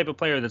not the type of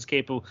player that's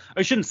capable.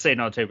 I shouldn't say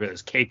not the type of player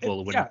that's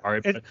capable of winning the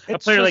Hart, but a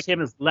player like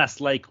him is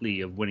less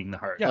likely of winning the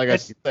Hart. Yeah, like I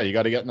said, you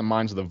got to get in the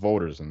minds of the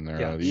voters, and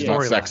he's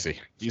not sexy.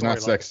 He's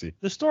not sexy.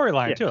 The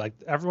storyline too, like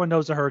everyone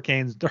knows the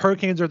Hurricanes. The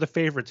Hurricanes are the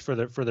favorites for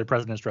their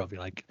President's Trophy.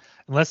 Like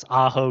unless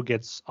Aho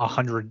gets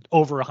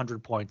over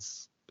 100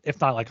 points,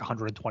 if not like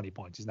 120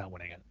 points, he's not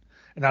winning it.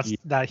 And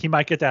that he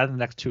might get that in the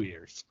next 2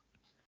 years.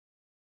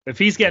 If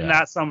he's getting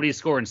that, somebody's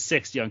scoring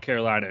 60 on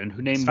Carolina, and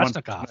who named one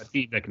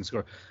team that can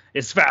score?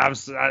 It's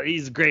Fabs.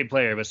 He's a great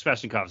player, but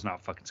Svechnikov's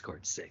not fucking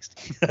scored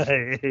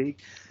 60.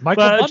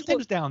 Michael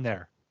Bunting's down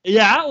there.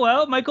 Yeah,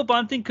 well, Michael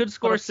Bunting could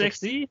score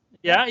 60.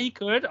 Yeah, he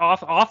could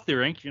off the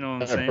rink. You know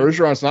what I'm saying?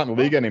 Bergeron's not in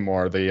the league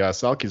anymore. The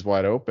Selke's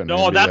wide open.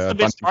 No, that's the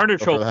Mitch Marner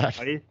trophy,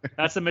 buddy.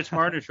 That's the Mitch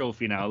Marner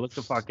trophy now. Look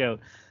the fuck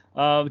out.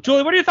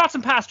 Julie, what are your thoughts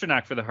on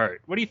Pasternak for the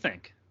Hart? What do you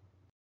think?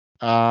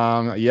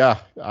 Yeah,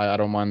 I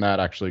don't mind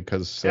that actually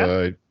because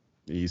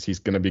he's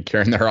going to be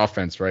carrying their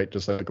offense, right?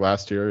 Just like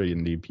last year,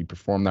 and he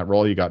performed that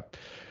role. He got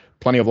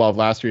plenty of love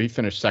last year. He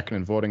finished second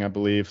in voting, I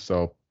believe.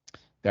 So,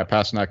 yeah,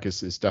 Pasternak is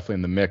definitely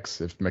in the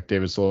mix. If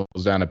McDavid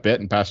slows down a bit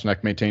and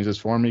Pasternak maintains his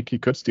form, he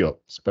could steal it,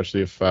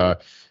 especially if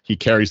he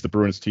carries the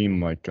Bruins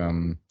team like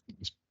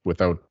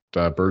without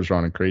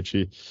Bergeron and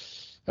Krejci.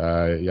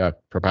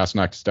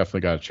 Pasternak's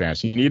definitely got a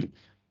chance. You need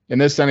in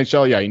this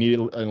NHL, you need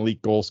an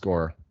elite goal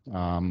scorer.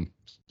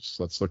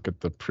 So let's look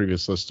at the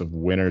previous list of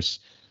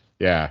winners.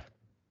 Yeah.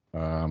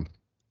 Oh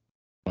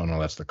no,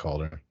 that's the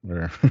Calder.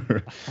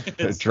 Draisaitl,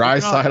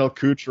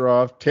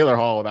 Kucherov, Taylor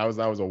Hall. That was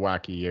a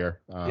wacky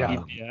year.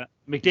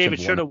 McDavid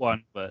should have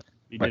won, but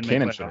he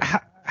didn't.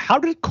 How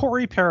did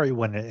Corey Perry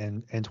win it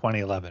in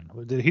 2011?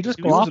 Did he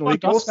just go off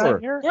like that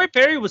year? Corey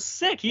Perry was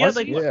sick. He had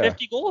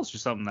 50 goals or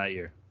something that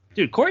year.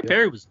 Dude, Corey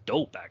Perry was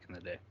dope back in the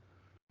day.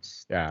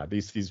 Yeah,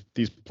 these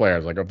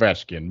players like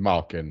Ovechkin,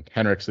 Malkin,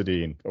 Henrik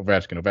Sedin,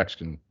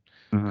 Ovechkin,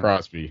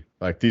 Crosby,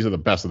 like these are the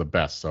best of the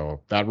best.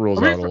 So that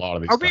rules out a lot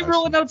of these. Are we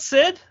ruling out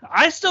Sid?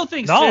 I still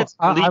think Sid's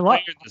the lead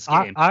player in this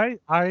game.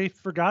 I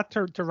forgot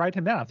to write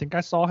him down. I think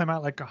I saw him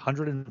at like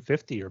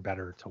 150 or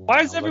better to win.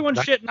 Why is everyone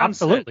shitting on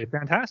Sid? Absolutely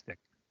fantastic.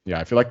 Yeah,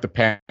 I feel like the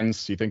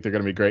Pens. You think they're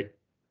going to be great?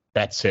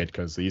 That's Sid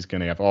because he's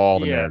going to have all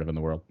the narrative in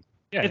the world.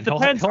 Yeah, if the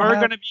Pens are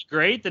going to be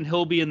great, then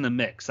he'll be in the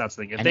mix. That's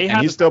the thing. If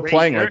he's still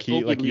playing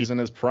like he's in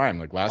his prime.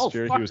 Like last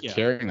year, he was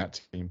carrying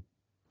that team.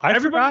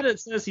 Everybody that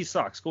says he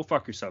sucks, go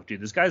fuck yourself,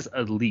 dude. This guy's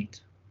elite.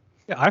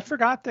 Yeah, I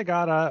forgot they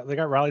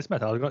got Riley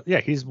Smith.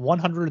 He's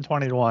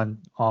 121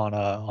 on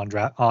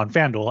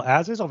FanDuel,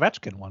 as is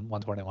Ovechkin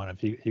 121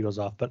 if he goes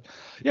off. But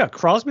yeah,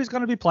 Crosby's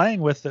going to be playing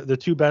with the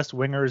two best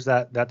wingers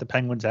that the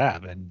Penguins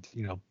have, and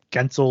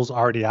Gensel's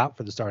already out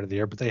for the start of the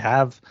year, but they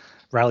have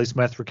Riley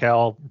Smith,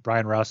 Raquel,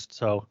 Brian Rust.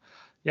 So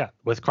yeah,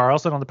 with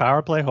Carlson on the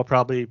power play,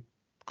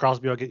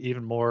 Crosby will get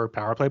even more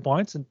power play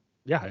points, and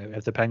yeah,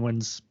 if the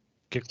Penguins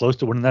get close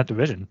to winning that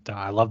division,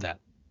 I love that.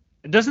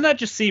 Doesn't that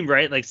just seem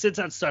right? Like Sid's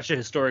had such a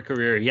historic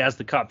career. He has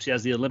the cups. He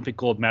has the Olympic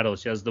gold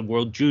medals. He has the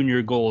World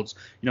Junior golds.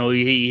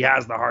 He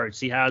has the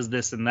Harts. He has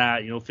this and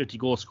that. 50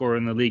 goal scorer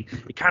in the league.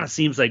 It kind of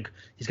seems like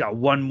he's got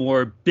one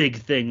more big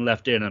thing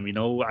left in him.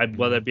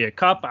 Whether it be a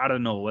cup, I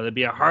don't know. Whether it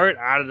be a Hart,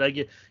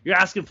 you're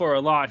asking for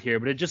a lot here.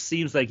 But it just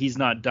seems like he's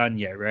not done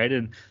yet, right?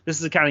 And this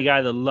is the kind of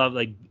guy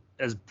that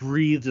has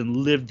breathed and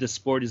lived the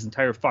sport his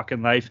entire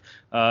fucking life.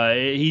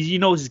 He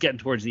knows he's getting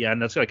towards the end.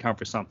 That's got to count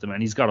for something,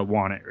 man. He's got to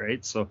want it,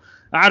 right? So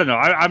I don't know.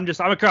 I'm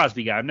a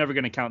Crosby guy. I'm never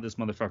going to count this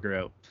motherfucker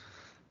out.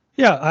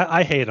 Yeah,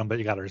 I hate him, but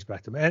you got to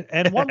respect him.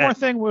 And one more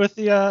thing with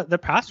the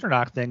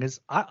Pasternak thing is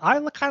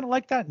I kind of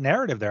like that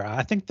narrative there.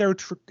 I think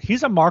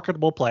he's a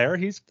marketable player.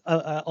 He's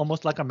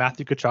almost like a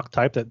Matthew Tkachuk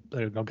type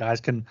that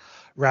guys can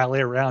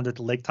rally around at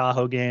the Lake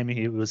Tahoe game.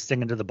 He was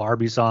singing to the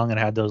Barbie song and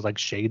had those like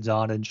shades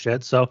on and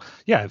shit. So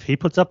yeah, if he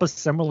puts up a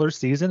similar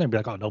season and be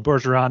like, oh, no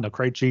Bergeron, no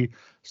Krejci,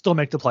 still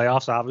make the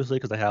playoffs obviously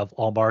because they have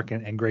Allmark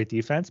and great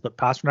defense. But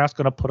Pasternak's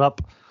going to put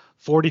up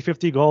 40,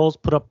 50 goals,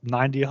 put up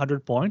 90,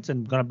 100 points,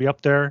 and going to be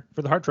up there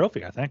for the Hart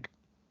Trophy, I think.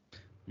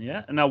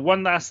 Yeah. And now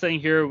one last thing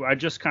here. I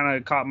just kind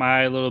of caught my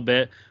eye a little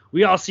bit.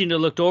 We all seem to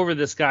look over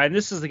this guy, and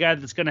this is the guy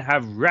that's going to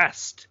have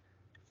rest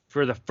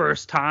for the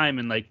first time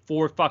in like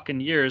 4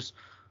 fucking years.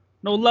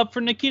 No love for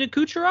Nikita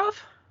Kucherov?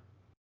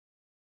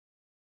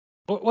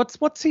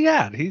 What's he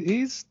at?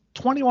 He's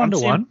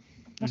 21-1.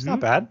 That's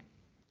not bad.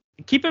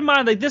 keep in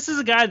mind, like, this is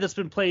a guy that's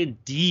been playing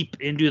deep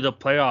into the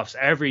playoffs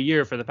every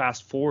year for the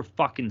past 4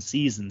 fucking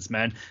seasons,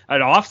 man.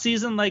 An off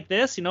season like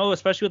this,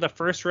 especially with a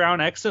first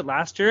round exit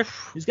last year,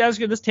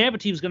 this Tampa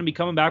team is going to be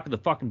coming back with a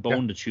fucking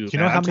bone to chew.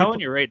 I'm telling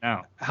you right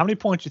now. How many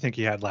points do you think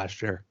he had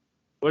last year?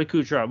 What did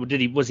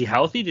Kucherov? Was he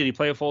healthy? Did he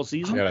play a full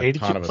season? Yeah,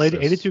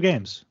 82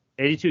 games.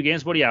 82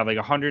 games. What do you have? Like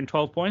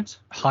 112 points?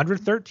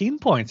 113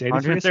 points.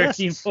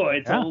 113 assists.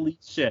 points. Yeah. Holy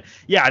shit.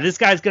 Yeah, this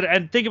guy's gonna.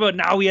 And think about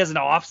now he has an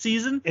off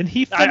season, and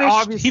he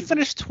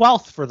finished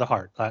 12th for the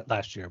Hart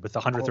last year with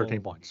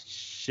 113 points.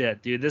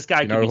 Shit, dude, this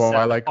guy. You know who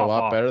I like a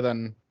lot better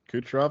than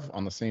Kucherov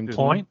on the same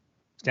Point.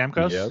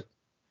 Stamkos. Yep.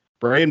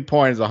 Braden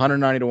Point is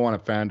 190 to 1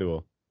 at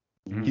FanDuel.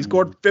 He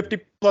scored 50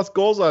 plus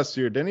goals last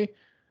year, didn't he?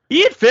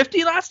 He had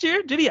 50 last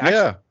year? Did he? Actually?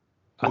 Yeah.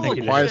 I think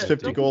the highest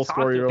 50 goal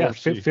scorer you'll ever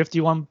see.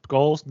 51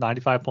 goals,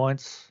 95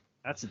 points.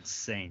 That's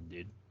insane,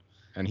 dude.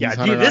 And he's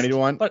 190 to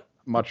 1. But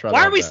much rather.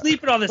 Why are we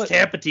sleeping on this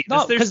Tampa team?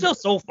 No, they're still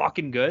so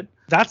fucking good.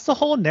 That's the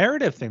whole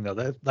narrative thing, though.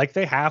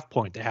 They have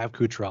Point, they have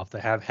Kucherov,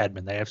 they have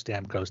Hedman, they have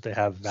Stamkos, they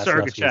have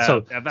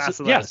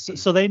Vasilevsky.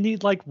 So they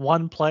need like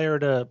one player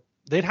to.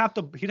 He'd have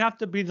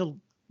to be the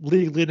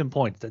league leading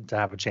points to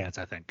have a chance,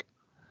 I think.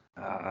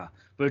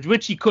 But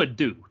which he could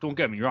do. Don't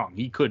get me wrong,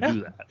 he could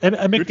do that. And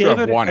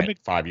McDavid won it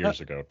 5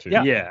 years ago too.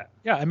 Yeah.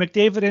 A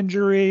McDavid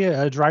injury,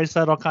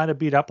 Draisaitl kind of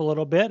beat up a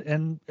little bit,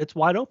 and it's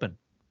wide open.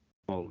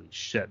 Holy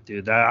shit,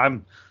 dude!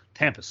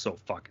 Tampa's so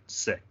fucking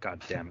sick.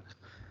 God damn it.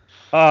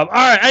 All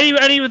right.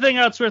 Anything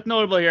else worth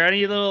notable here?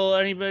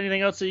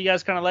 Anything else that you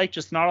guys kind of like,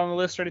 just not on the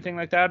list or anything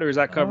like that, or does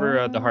that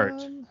cover the Hart?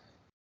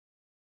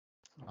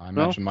 I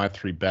mentioned my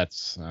 3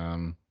 bets,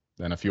 and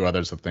a few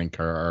others I think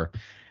are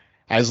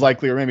as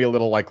likely or maybe a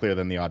little likelier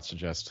than the odds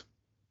suggest.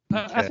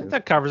 I think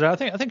that covers it. I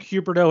think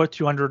Huberdeau at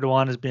 200 to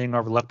 1 is being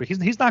overlooked, but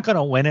he's not going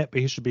to win it, but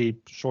he should be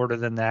shorter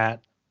than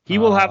that. He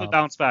will have a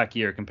bounce back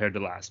year compared to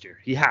last year.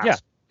 He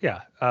has.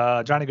 Yeah.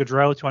 Johnny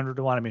Gaudreau 200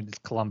 to 1. I mean, it's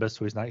Columbus,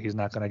 so he's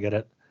not going to get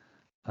it.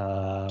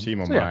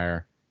 Timo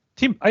Meier.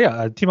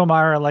 Timo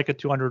Meier I like at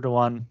 200 to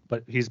 1,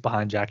 but he's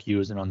behind Jack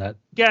Hughes and on that.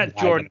 Get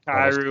Jordan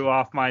Kyrou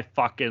off my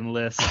fucking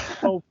list.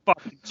 No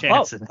fucking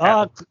chance in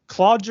hell.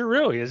 Claude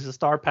Giroux is the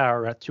star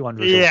power at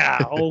 200. Yeah.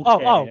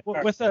 Okay.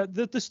 With the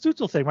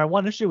Stützle thing, my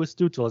one issue with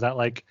Stützle is that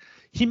like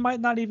he might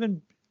not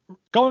even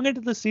going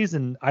into the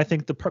season. I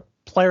think the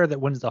player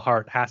that wins the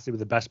Hart has to be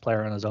the best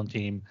player on his own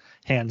team,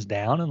 hands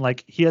down. And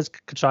like he has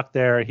Tkachuk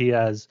there, he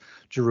has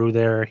Giroux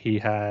there, he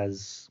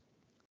has.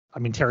 I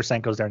mean,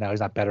 Tarasenko's there now.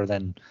 He's not better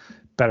than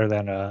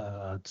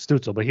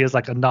Stützle, but he has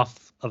like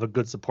enough of a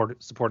good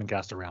supporting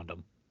cast around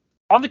him.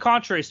 On the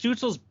contrary,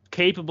 Stützle's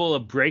capable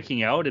of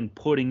breaking out and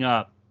putting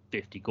up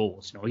 50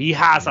 goals. He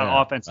has an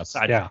offensive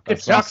side. Yeah,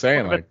 that's what I'm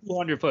saying. Like a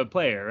 200-foot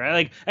player, right?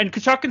 Like, and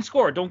Tkachuk can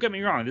score. Don't get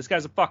me wrong. This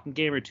guy's a fucking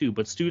gamer too.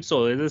 But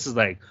Stützle, this is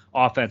like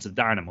offensive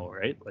dynamo,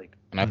 right? Like,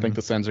 and I think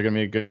the Sens are going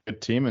to be a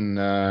good team and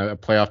a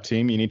playoff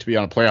team. You need to be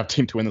on a playoff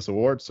team to win this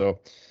award. So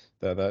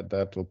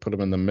that will put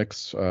him in the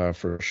mix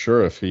for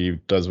sure if he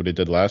does what he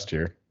did last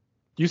year.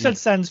 You said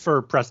Sens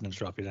for President's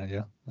Trophy, didn't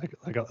you?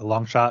 Like a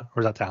long shot,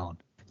 or is that Talon?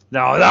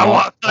 No,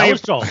 that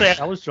was Joel.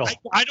 That was Joel.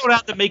 I don't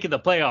have to make it the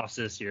playoffs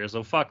this year,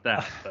 so fuck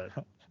that. But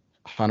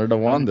 100 to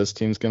 1, this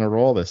team's gonna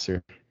roll this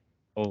year.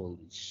 Holy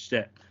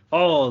shit,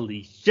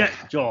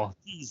 Joel.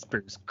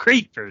 Jeepers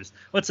creepers.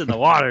 What's in the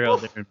water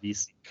out there in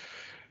BC?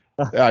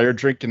 Yeah, you're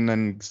drinking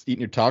and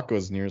eating your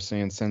tacos, and you're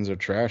saying Sens are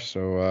trash.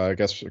 So I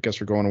guess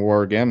we're going to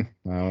war again.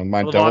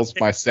 My Devils,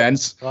 my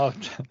Sens. Battle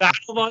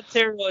of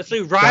Ontario. It's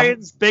like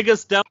Ryan's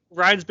biggest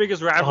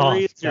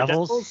rivalry. It's your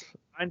Devils.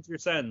 Mine's your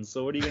Sens.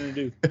 So what are you gonna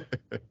do?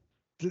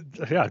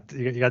 Yeah,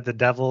 you got the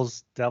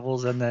Devils,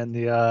 and then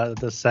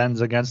the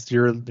Sens against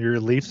your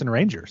Leafs and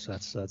Rangers.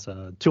 That's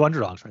 2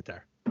 underdogs right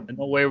there. And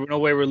no way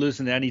we're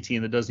losing to any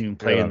team that doesn't even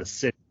play in the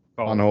city.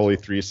 Unholy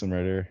threesome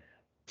right here.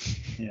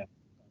 Yeah.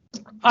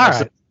 All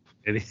right.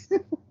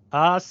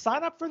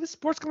 Sign up for the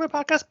Sports Gambling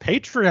Podcast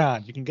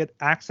Patreon. You can get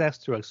access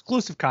to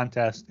exclusive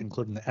contests,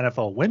 including the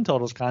NFL win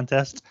totals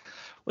contest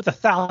with a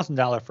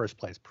 $1,000 first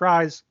place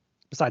prize.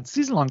 Besides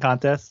season-long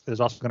contests, there's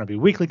also going to be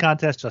weekly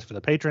contests just for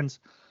the patrons,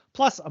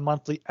 plus a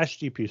monthly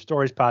SGP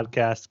Stories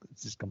podcast.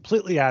 It's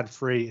completely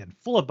ad-free and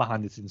full of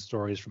behind-the-scenes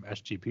stories from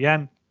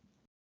SGPN.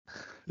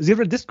 There's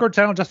even a Discord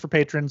channel just for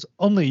patrons.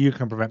 Only you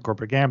can prevent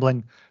corporate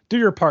gambling. Do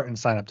your part and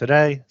sign up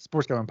today.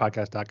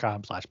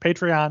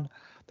 sportsgamblingpodcast.com/Patreon.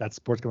 That's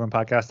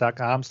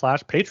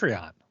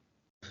sportsgamblingpodcast.com/Patreon.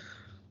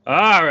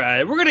 All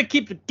right. We're going to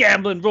keep the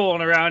gambling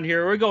rolling around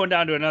here. We're going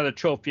down to another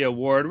trophy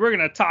award. We're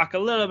going to talk a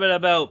little bit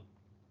about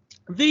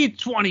the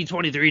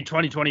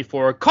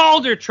 2023-2024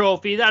 Calder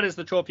Trophy. That is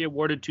the trophy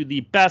awarded to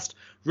the best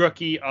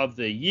rookie of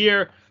the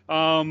year.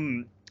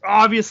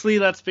 Obviously,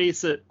 let's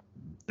face it,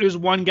 there's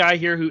one guy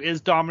here who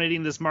is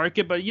dominating this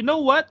market, but you know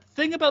what? The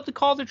thing about the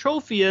Calder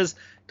Trophy is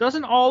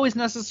doesn't always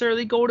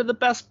necessarily go to the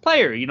best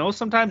player.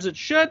 Sometimes it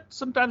should,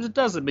 sometimes it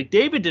doesn't.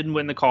 McDavid didn't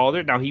win the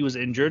Calder. Now he was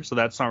injured, so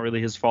that's not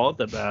really his fault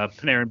that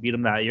Panarin beat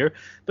him that year.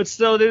 But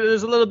still,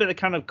 there's a little bit that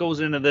kind of goes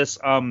into this.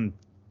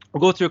 We'll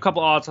go through a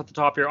couple odds at the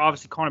top here.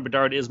 Obviously, Connor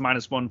Bedard is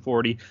minus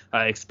 140,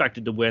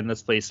 expected to win.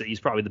 Let's face it,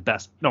 he's probably the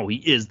best. No, he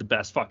is the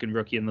best fucking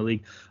rookie in the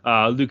league.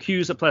 Luke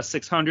Hughes at plus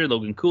 600,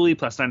 Logan Cooley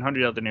plus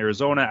 900 out in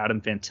Arizona,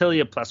 Adam Fantilli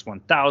at plus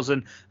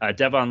 1,000,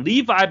 Devon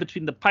Levi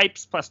between the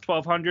pipes plus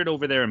 1,200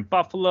 over there in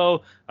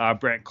Buffalo,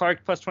 Brant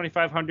Clark plus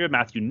 2,500,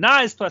 Matthew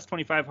Nyes plus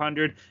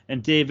 2,500,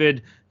 and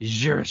David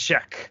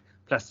Jiricek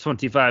plus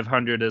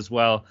 2,500 as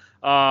well.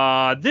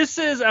 This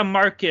is a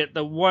market.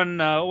 The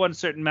one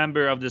certain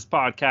member of this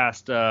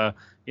podcast,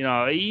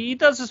 he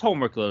does his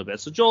homework a little bit.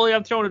 So Jolie,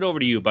 I'm throwing it over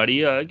to you, buddy.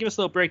 Give us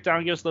a little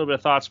breakdown. Give us a little bit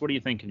of thoughts. What are you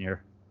thinking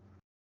here?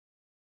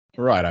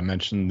 Right. I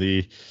mentioned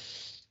the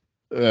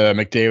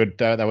McDavid.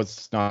 That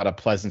was not a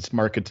pleasant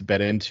market to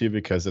bet into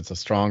because it's a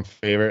strong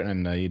favorite,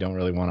 and you don't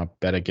really want to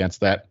bet against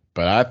that.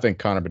 But I think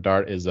Connor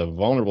Bedard is a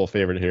vulnerable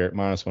favorite here at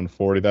minus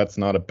 140. That's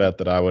not a bet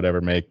that I would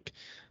ever make,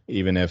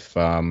 even if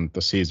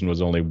the season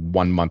was only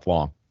 1 month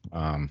long,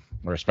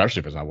 or especially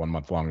if it's not 1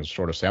 month long, it's a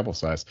shorter sample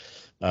size.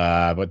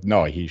 But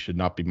no, he should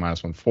not be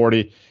minus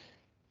 140.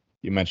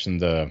 You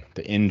mentioned the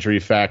injury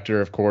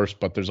factor, of course,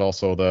 but there's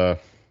also the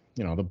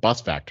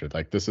bust factor.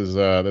 Like this is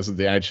the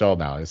NHL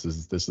now. This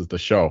is the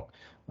show,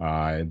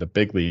 the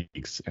big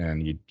leagues,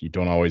 and you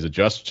don't always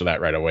adjust to that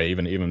right away.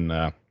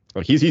 Even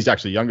he's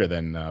actually younger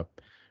than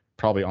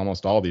probably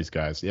almost all these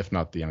guys, if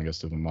not the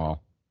youngest of them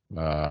all.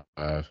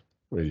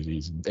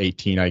 He's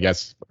 18, I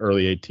guess,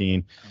 early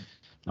 18.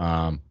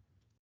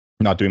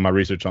 Not doing my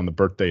research on the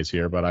birthdays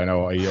here, but I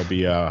know he'll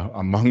be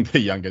among the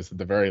youngest at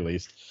the very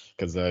least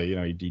because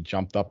he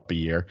jumped up a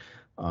year.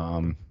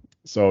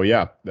 So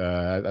yeah,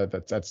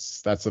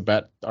 that's a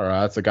bet, or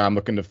that's a guy I'm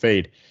looking to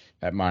fade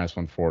at minus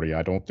 140.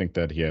 I don't think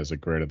that he has a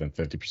greater than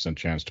 50%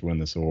 chance to win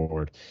this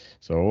award.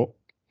 So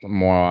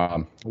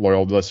more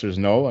loyal listeners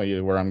know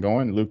where I'm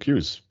going. Luke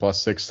Hughes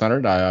plus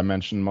 600. I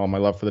mentioned all my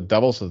love for the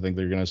Devils. I think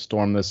they're going to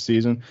storm this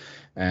season,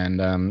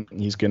 and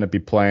he's going to be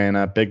playing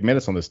big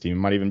minutes on this team.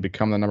 He might even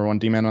become the number one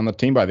D-man on the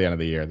team by the end of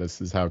the year.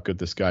 This is how good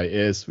this guy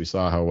is. We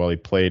saw how well he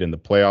played in the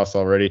playoffs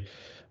already.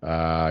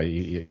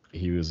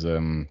 He was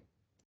a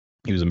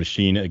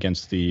machine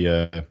against the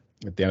at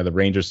the end of the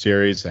Rangers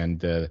series,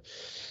 and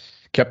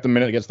kept the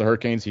minute against the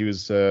Hurricanes. He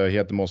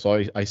had the most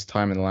ice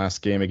time in the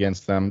last game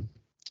against them.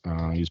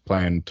 He was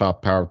playing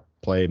top power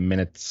play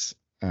minutes,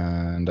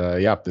 and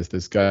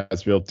this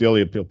guy's real deal.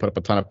 He'll put up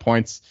a ton of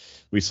points.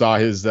 We saw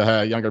his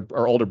younger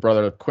or older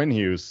brother Quinn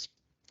Hughes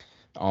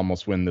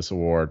almost win this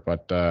award,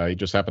 but he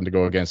just happened to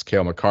go against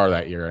Cale Makar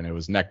that year, and it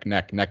was neck and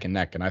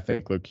neck. And I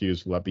think Luke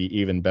Hughes will be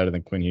even better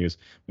than Quinn Hughes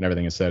when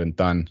everything is said and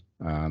done.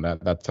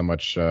 That's how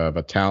much of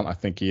a talent I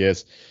think he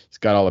is. He's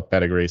got all the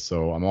pedigree,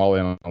 so I'm all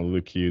in on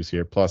Luke Hughes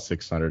here, plus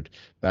 600.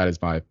 That is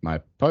my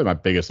probably my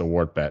biggest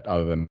award bet,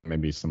 other than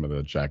maybe some of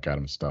the Jack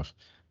Adams stuff.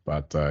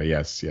 But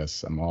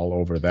yes, I'm all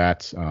over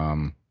that.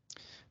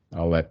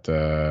 I'll let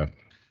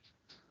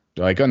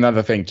like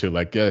another thing too,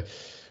 like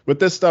with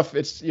this stuff,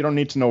 you don't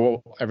need to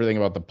know everything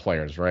about the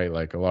players, right?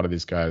 Like a lot of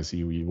these guys,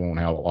 you won't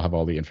have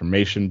all the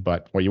information,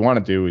 but what you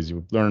want to do is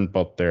you learn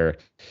about their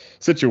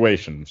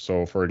situation.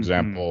 So, for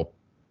example,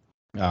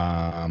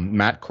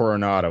 Matt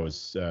Coronado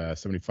is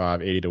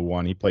 75, 80 to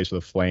 1. He plays for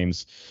the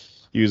Flames.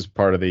 He was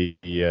part of the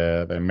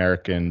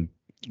American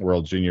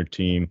World Junior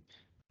team.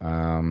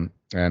 And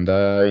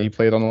he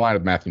played on the line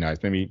with Matthew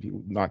Nyes. Maybe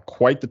not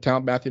quite the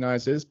talent Matthew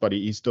Nyes is, but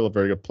he's still a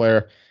very good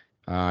player.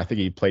 I think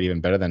he played even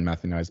better than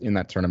Matthew Nyes in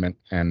that tournament.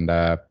 And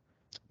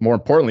more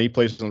importantly, he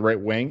plays on the right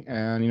wing.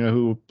 And you know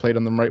who played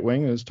on the right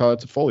wing is Tyler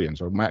Toffoli.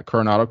 So Matt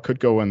Coronado could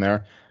go in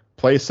there,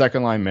 play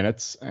second line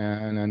minutes,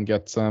 and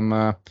get some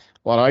a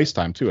lot of ice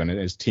time too. And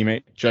his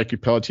teammate Jacques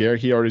Pelletier,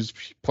 he already is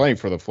playing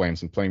for the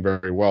Flames and playing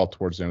very well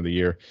towards the end of the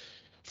year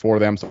for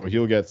them. So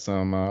he'll get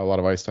some a lot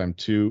of ice time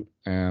too.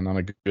 And on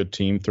a good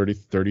team,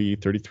 33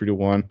 to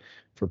 1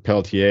 for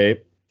Pelletier.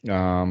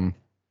 Then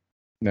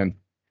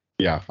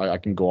yeah, I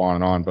can go on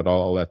and on, but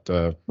I'll let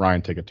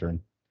Ryan take a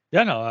turn.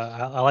 Yeah, no,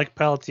 I like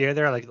Pelletier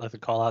there. I like to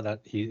call out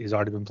that he's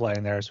already been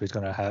playing there, so he's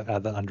going to have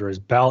that under his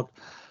belt.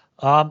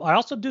 I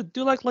also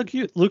do like Luke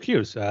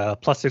Hughes.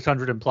 Plus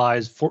 600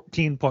 implies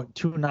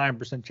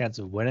 14.29% chance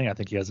of winning. I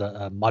think he has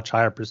a much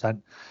higher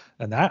percent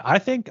than that. I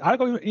think I'd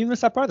go even a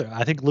step further.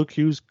 I think Luke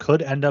Hughes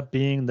could end up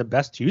being the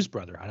best Hughes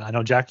brother. I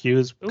know Jack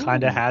Hughes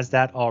kind of has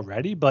that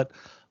already, but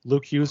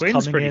Luke Hughes Quinn's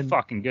coming pretty in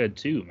fucking good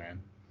too,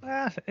 man.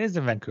 Is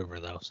in Vancouver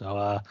though,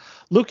 so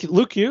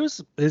Luke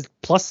Hughes is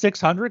plus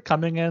 600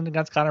 coming in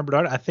against Connor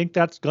Bedard. I think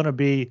that's going to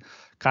be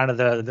kind of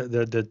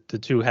the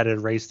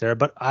two-headed race there.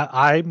 But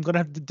I'm going to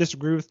have to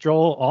disagree with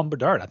Joel on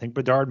Bedard. I think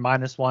Bedard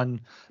minus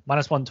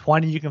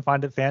 120 you can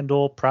find at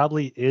FanDuel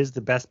probably is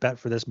the best bet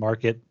for this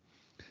market,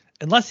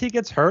 unless he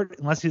gets hurt,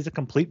 unless he's a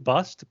complete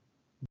bust.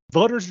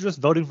 Voters are just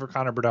voting for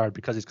Connor Bedard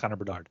because he's Connor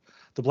Bedard.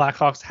 The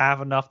Blackhawks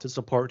have enough to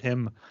support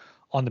him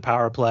on the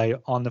power play,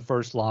 on the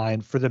first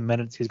line, for the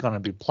minutes he's going to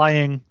be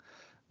playing.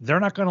 They're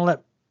not going to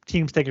let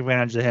teams take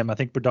advantage of him. I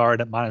think Bedard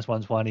at minus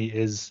 120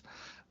 is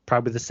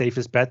probably the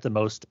safest bet, the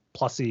most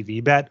plus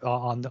EV bet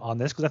on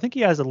this, because I think he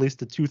has at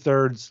least a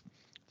 2/3,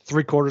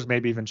 3/4,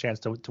 maybe even chance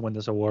to win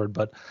this award.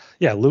 But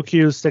yeah, Luke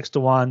Hughes 6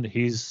 to 1.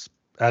 He's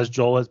as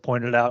Joel has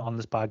pointed out on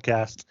this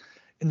podcast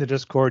in the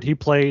Discord, he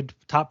played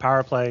top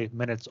power play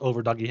minutes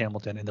over Dougie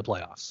Hamilton in the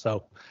playoffs.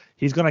 So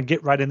he's going to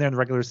get right in there in the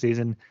regular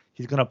season.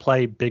 He's going to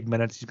play big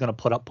minutes. He's going to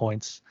put up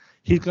points.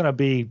 He's going to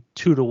be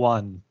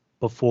 2-1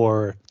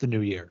 before the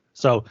new year.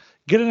 So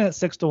get in at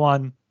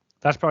 6-1.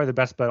 That's probably the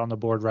best bet on the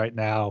board right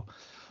now.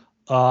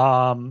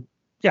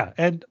 Yeah,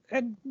 and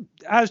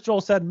as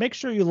Joel said, make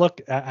sure you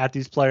look at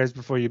these players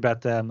before you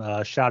bet them.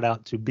 Shout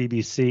out to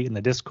BBC in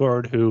the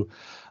Discord who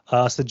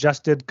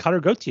suggested Cutter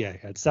Gauthier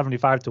at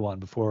 75-1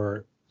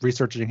 before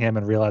researching him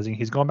and realizing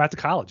he's going back to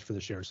college for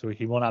this year, so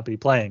he will not be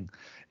playing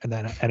in the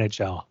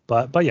NHL.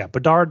 But yeah,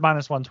 Bedard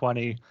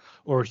 -120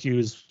 or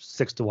Hughes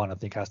 6-1, I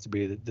think has to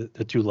be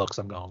the two looks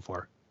I'm going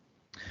for.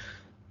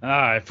 All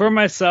right, for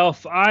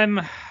myself,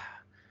 I'm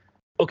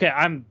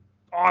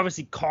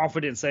obviously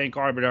confident saying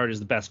Connor Bedard is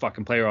the best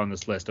fucking player on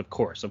this list, of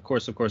course.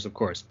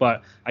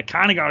 But I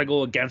kind of got to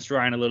go against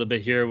Ryan a little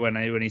bit here when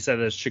he said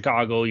that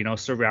Chicago,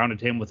 surrounded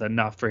him with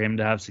enough for him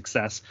to have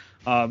success.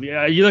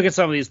 Yeah, you look at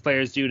some of these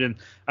players, dude, and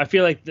I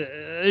feel like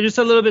they're just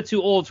a little bit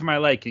too old for my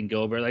liking,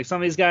 Gilbert. Like some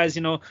of these guys,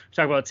 we talk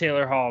about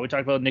Taylor Hall, we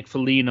talk about Nick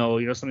Foligno,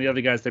 some of the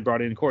other guys they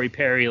brought in, Corey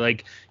Perry.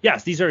 Like,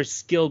 yes, these are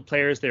skilled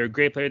players. They're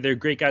great players. They're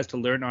great guys to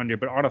learn under,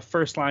 but on a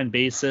first line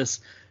basis,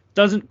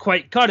 doesn't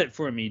quite cut it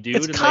for me, dude.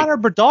 It's Connor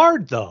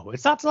Bedard, though.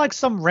 It's not like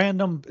some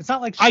random. It's not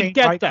like Shane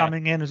Wright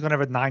coming in who's going to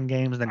have 9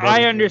 games. And then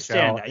I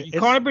understand that.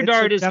 Connor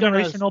Bedard is a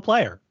generational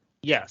player.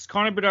 Yes,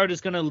 Connor Bedard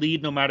is going to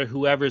lead no matter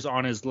whoever's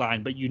on his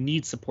line, but you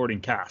need supporting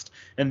cast,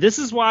 and this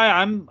is why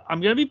I'm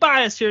going to be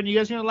biased here, and you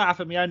guys are going to laugh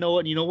at me. I know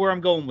it. And you know where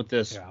I'm going with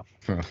this.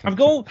 Yeah. I'm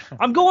going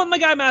with my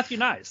guy Matthew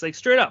Knies, like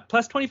straight up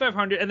plus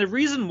 2,500, and the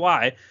reason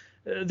why.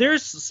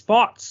 There's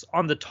spots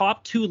on the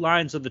top 2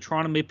 lines of the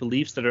Toronto Maple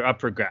Leafs that are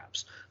up for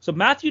grabs. So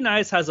Matthew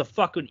Knies has a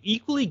fucking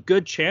equally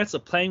good chance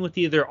of playing with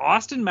either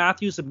Austin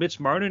Matthews and Mitch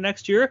Marner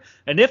next year,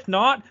 and if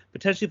not,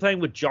 potentially playing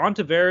with John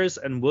Tavares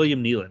and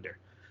William Nylander.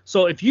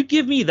 So if you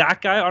give me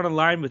that guy on a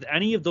line with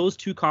any of those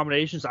 2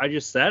 combinations I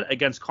just said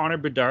against Connor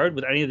Bedard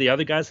with any of the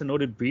other guys I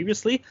noted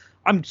previously,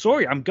 I'm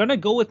sorry, I'm gonna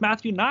go with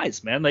Matthew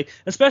Knies, man. Like,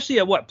 especially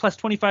at what plus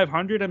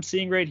 2,500 I'm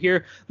seeing right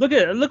here. Look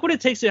what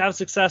it takes to have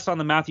success on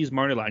the Matthews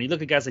Marner line. You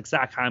look at guys like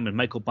Zach Hyman,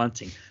 Michael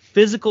Bunting,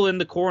 physical in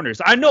the corners.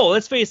 I know,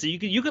 let's face it,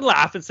 you can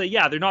laugh and say,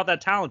 yeah, they're not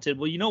that talented.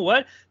 Well, you know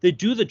what? They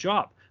do the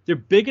job. They're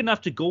big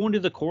enough to go into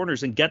the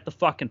corners and get the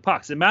fucking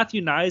pucks. And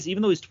Matthew Knies,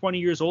 even though he's 20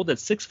 years old, at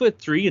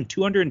 6'3" and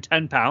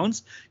 210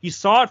 pounds, you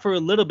saw it for a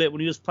little bit when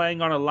he was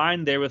playing on a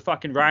line there with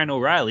fucking Ryan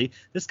O'Reilly.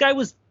 This guy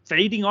was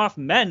fading off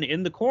men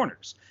in the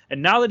corners.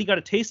 And now that he got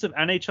a taste of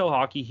NHL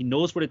hockey, he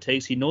knows what it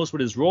takes. He knows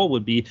what his role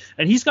would be.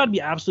 And he's got to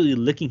be absolutely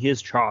licking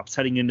his chops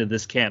heading into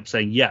this camp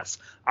saying, yes,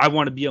 I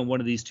want to be on one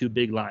of these 2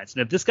 big lines.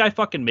 And if this guy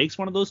fucking makes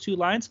one of those 2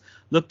 lines,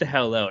 look the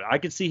hell out. I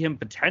could see him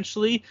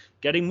potentially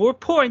getting more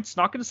points,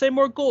 not going to say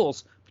more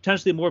goals,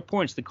 potentially more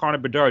points than Connor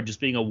Bedard just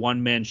being a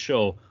one-man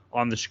show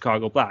on the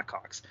Chicago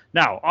Blackhawks.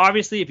 Now,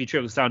 obviously, if he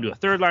trickles down to a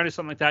third line or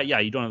something like that, yeah,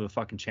 you don't have a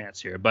fucking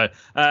chance here. But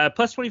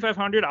plus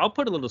 2,500, I'll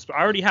put a little.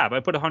 I already have. I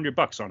put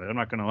 $100 on it. I'm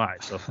not gonna lie.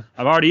 So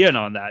I'm already in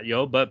on that,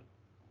 yo. But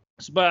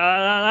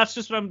that's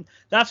just what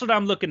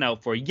I'm looking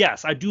out for.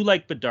 Yes, I do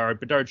like Bedard.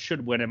 Bedard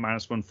should win at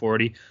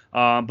 -140.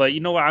 But you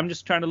know what? I'm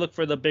just trying to look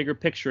for the bigger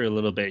picture a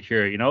little bit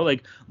here.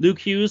 Like Luke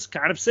Hughes,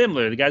 kind of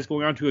similar. The guy's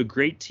going on to a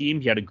great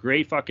team. He had a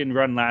great fucking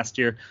run last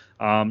year.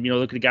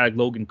 Look at a guy like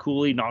Logan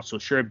Cooley, not so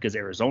sure because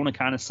Arizona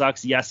kind of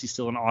sucks. Yes, he's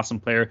still an awesome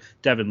player.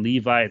 Devin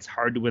Levi, it's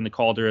hard to win the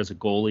Calder as a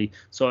goalie.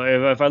 So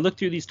if I look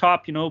through these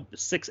top,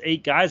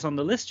 6-8 guys on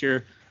the list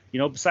here,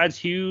 besides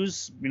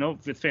Hughes,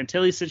 with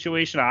Fantilli's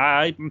situation,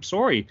 I'm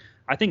sorry.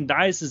 I think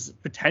Knies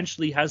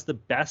potentially has the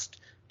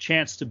best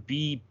chance to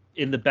be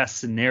in the best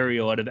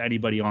scenario out of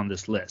anybody on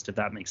this list, if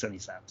that makes any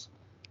sense.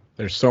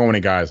 There's so many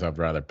guys I'd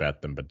rather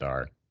bet than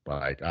Bedard.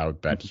 Like, I would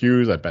bet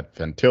Hughes, I'd bet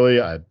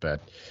Fantilli, I'd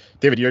bet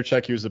David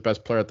Jiricek. He was the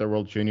best player at the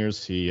World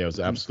Juniors. He was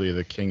absolutely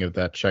the king of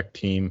that Czech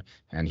team,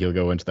 and he'll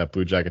go into that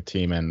Blue Jacket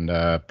team and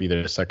be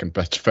their second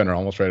best defender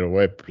almost right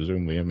away,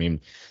 presumably. I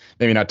mean,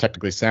 maybe not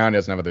technically sound, he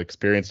doesn't have the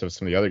experience of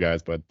some of the other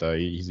guys, but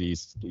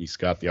he's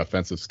got the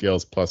offensive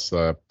skills plus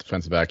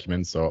defensive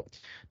acumen. So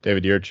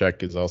David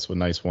Jiricek is also a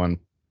nice one.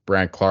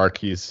 Brant Clark,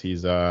 he's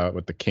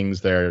with the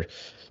Kings there.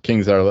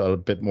 Kings are a little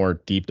bit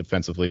more deep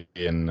defensively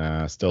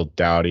and still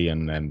Doughty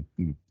and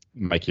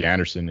Mikey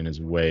Anderson in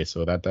his way.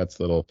 So that's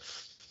a little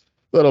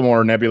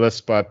more nebulous.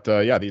 But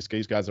yeah, these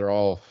guys are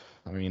all,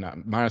 I mean,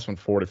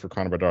 -140 for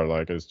Connor Bedard.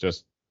 Like, it's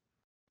just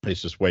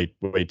way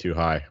too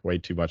high, way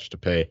too much to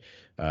pay,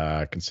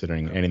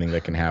 considering anything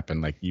that can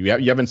happen. Like, you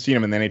haven't seen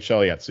him in the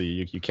NHL yet, so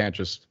you can't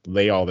just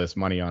lay all this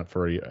money on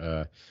for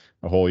a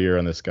whole year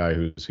on this guy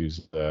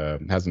who's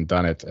hasn't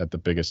done it at the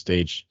biggest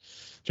stage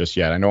just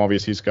yet. I know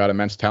obviously he's got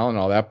immense talent and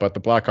all that, but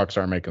the Blackhawks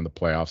aren't making the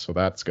playoffs, so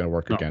that's going to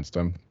work against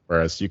him.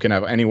 Whereas you can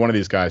have any one of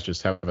these guys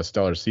just have a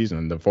stellar season,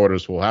 and the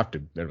voters will have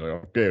to. They're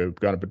like, okay, we've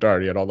got a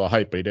Bedard. He had all the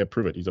hype, but he didn't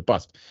prove it. He's a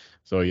bust.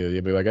 So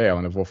you'll be like, hey, I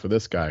want to vote for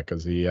this guy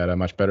because he had a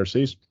much better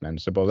season. And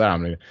simple as that. I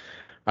mean,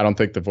 I don't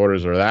think the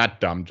voters are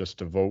that dumb just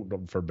to vote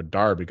for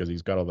Bedard because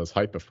he's got all this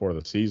hype before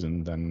the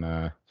season.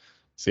 Then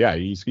yeah,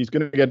 he's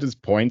going to get his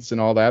points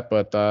and all that,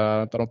 but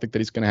I don't think that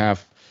he's going to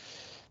have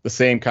the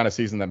same kind of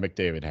season that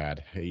McDavid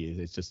had.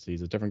 He's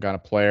a different kind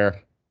of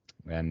player.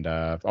 And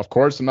of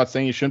course, I'm not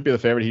saying he shouldn't be the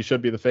favorite. He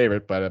should be the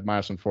favorite, but at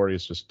 -140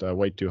 is just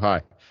way too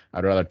high.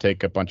 I'd rather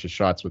take a bunch of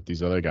shots with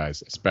these other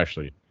guys,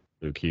 especially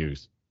Luke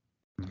Hughes.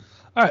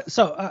 All right,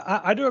 so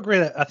I do agree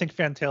that I think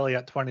Fantilli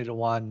at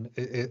 20-1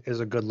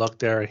 is a good look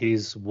there.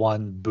 He's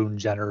one Boone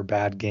Jenner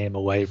bad game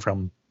away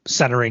from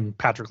centering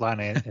Patrick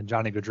Laine and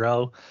Johnny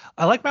Gaudreau.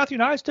 I like Matthew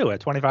Knies too at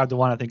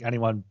 25-1. I think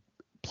anyone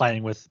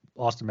playing with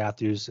Austin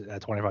Matthews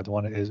at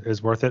 25-1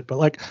 is worth it. But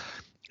like,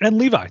 and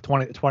Levi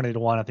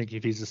 20-1. I think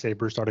if he's the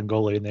Sabres starting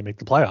goalie and they make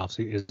the playoffs,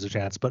 he is a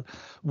chance. But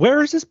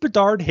where is this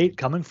Bedard hate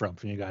coming from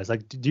you guys?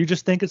 Like, do you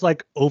just think it's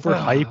like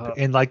overhype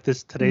in like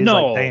today's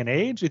like, day and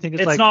age? Do you think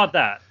it's like not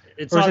that?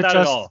 It's not that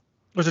at all.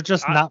 Or is it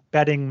just not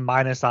betting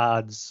minus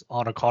odds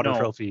on a Calder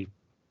trophy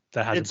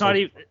that has?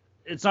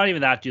 It's not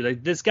even that, dude.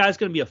 Like, this guy's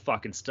gonna be a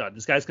fucking stud.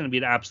 This guy's gonna be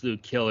an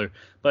absolute killer.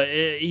 But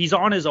he's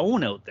on his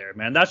own out there,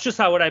 man. That's just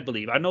what I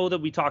believe. I know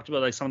that we talked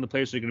about like some of the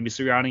players that are gonna be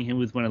surrounding him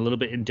with, went a little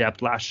bit in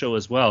depth last show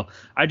as well.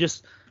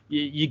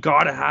 You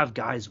gotta have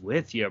guys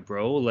with you,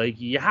 bro. Like,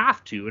 you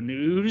have to. And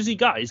who does he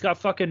got? He's got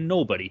fucking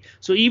nobody.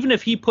 So even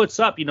if he puts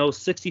up,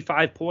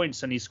 65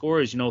 points and he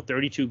scores,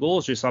 32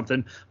 goals or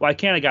something, why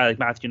can't a guy like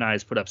Matthew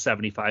Knies put up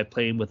 75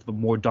 playing with a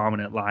more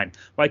dominant line?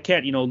 Why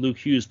can't, Luke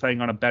Hughes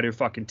playing on a better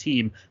fucking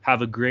team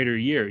have a greater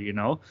year,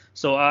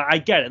 So I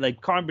get it.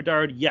 Like, Connor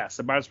Bedard, yes,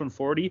 at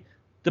 -140,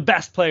 the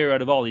best player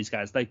out of all these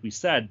guys, like we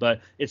said, but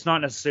it's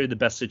not necessarily the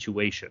best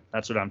situation.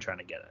 That's what I'm trying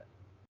to get at.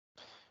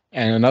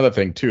 And another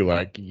thing too,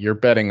 like, you're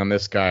betting on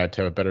this guy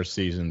to have a better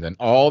season than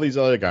all these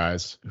other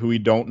guys who we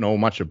don't know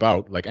much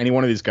about. Like, any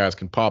one of these guys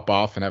can pop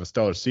off and have a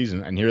stellar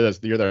season, and you're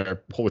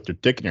there with your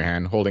dick in your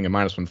hand holding a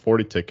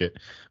 -140 ticket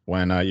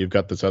when you've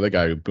got this other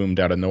guy who boomed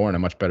out of nowhere in a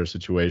much better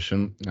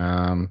situation.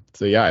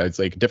 So yeah, it's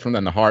like different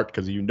than the Hart,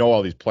 because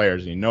all these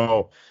players,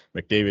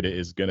 McDavid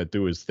is gonna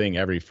do his thing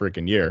every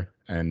freaking year,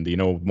 and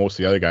most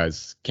of the other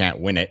guys can't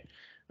win it.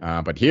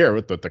 But here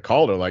with the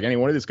Calder, like, any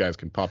one of these guys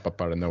can pop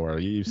up out of nowhere.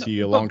 You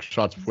see long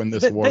shots win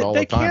this award all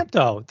the time. They can't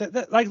though.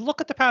 Like,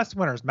 look at the past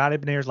winners. Matty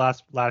Beniers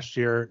last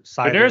year.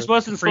 Beniers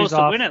wasn't supposed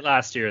to win it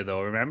last year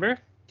though. Remember?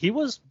 He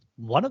was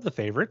one of the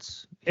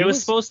favorites. It was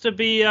supposed to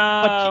be.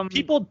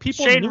 People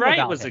Shane knew Wright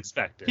about was him.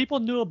 expected. People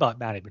knew about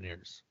Matty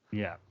Beniers.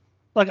 Yeah.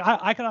 Like,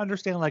 I can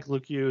understand like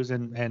Luke Hughes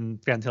and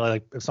Fantilli,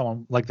 like if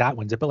someone like that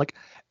wins it, but like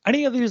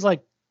any of these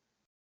like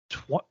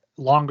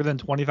longer than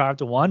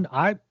 25-1,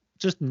 I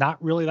just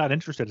not really that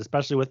interested,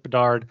 especially with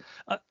Bedard.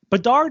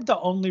 Bedard, the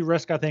only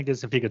risk I think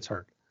is if he gets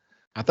hurt.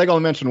 I think I'll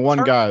mention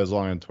one guy that's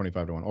longer than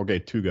 25-1. Okay,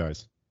 two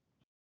guys.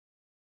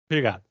 Who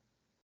you got?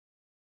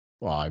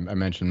 Well, I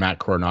mentioned Matt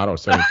Coronado.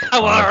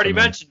 Well, I already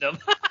mentioned him.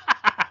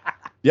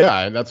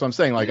 Yeah, that's what I'm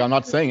saying. Like, I'm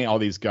not saying all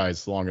these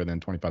guys longer than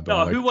 25-1.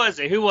 No, like, who was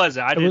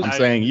it? I'm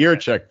saying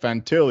Yurchek,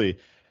 Fantilli,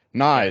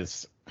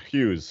 Knies,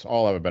 Hughes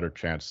all have a better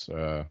chance.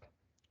 Or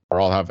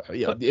all have.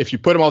 If you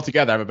put them all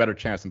together, have a better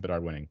chance than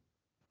Bedard winning.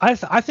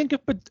 I think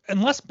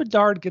unless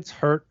Bedard gets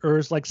hurt or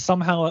is like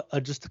somehow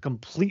just a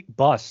complete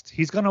bust,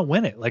 he's gonna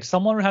win it. Like,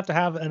 someone would have to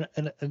have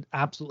an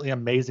absolutely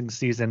amazing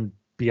season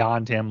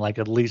beyond him, like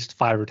at least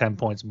 5 or 10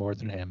 points more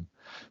than him,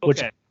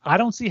 which I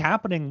don't see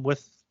happening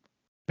with.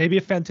 Maybe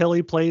if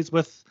Fantilli plays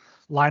with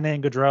Laine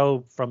and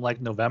Gaudreau from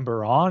like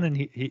November on, and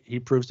he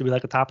proves to be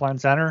like a top line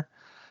center.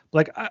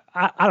 Like, I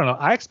don't know.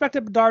 I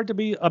expected Bedard to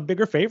be a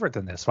bigger favorite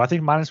than this. So I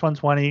think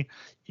 -120.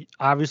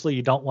 Obviously,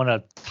 you don't want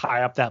to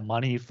tie up that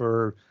money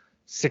for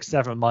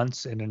 6-7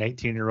 months in an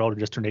 18-year-old who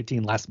just turned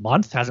 18 last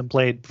month, hasn't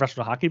played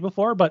professional hockey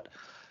before. But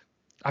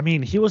I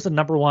mean, he was the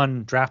number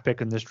 1 draft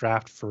pick in this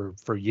draft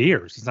for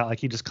years. It's not like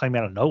he just came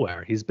out of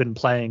nowhere. He's been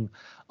playing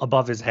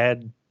above his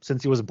head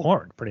since he was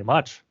born, pretty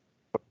much.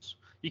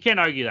 You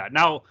can't argue that.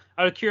 Now,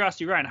 out of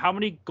curiosity, Ryan, how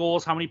many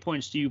goals, how many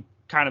points do you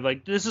kind of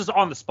like? This is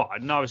on the spot,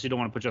 and obviously don't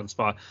want to put you on the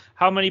spot.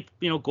 How many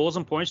goals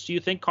and points do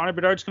you think Connor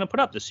Bedard's going to put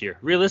up this year?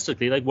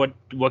 Realistically, like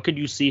what could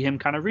you see him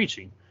kind of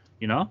reaching?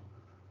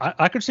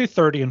 I could see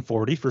 30 and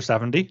 40 for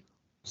 70.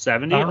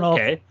 70?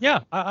 Okay.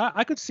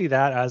 I could see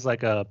that as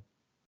like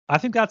I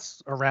think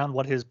that's around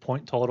what his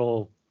point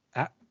total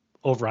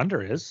over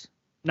under is.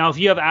 Now, if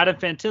you have Adam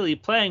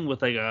Fantilli playing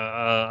with like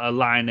a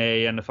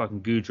Laine and a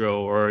fucking Gaudreau,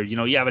 or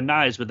you have a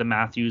Knies with a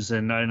Matthews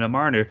and a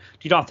Marner, do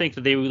you not think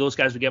that those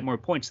guys would get more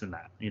points than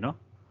that?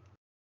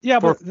 Yeah,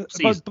 but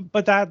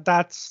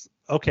that's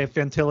okay.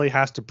 Fantilli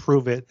has to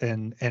prove it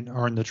and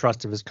earn the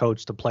trust of his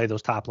coach to play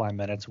those top line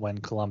minutes when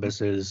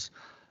Columbus is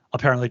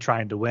apparently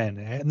trying to win.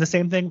 And the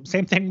same thing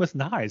with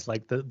Knies.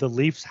 Like, the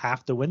Leafs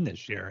have to win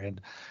this year,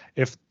 and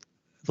if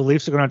the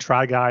Leafs are going to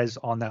try guys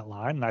on that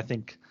line, and I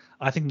think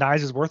Knies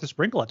is worth a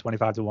sprinkle at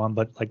 25-1,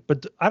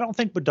 but I don't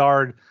think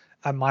Bedard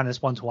at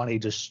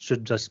 -120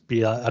 should just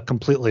be a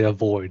completely a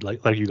void,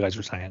 like you guys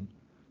are saying.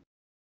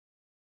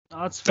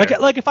 No, that's fair.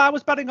 Like if I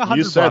was betting $100,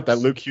 you said that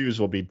Luke Hughes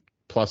will be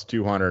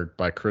 +200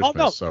 by Christmas. Oh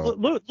no,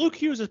 so Luke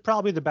Hughes is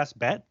probably the best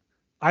bet.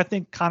 I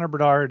think Connor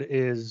Bedard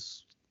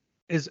is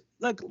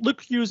like Luke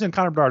Hughes and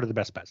Connor Bedard are the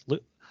best bets.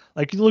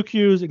 Like Luke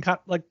Hughes and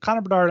like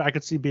Connor Bedard, I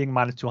could see being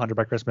minus 200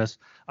 by Christmas.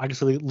 I could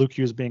see Luke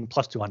Hughes being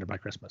plus 200 by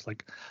Christmas.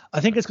 Like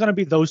I think it's going to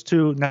be those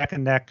two neck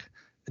and neck,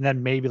 and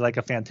then maybe like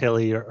a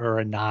Fantilli or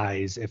a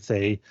Nyes if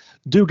they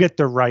do get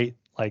the right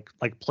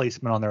like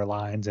placement on their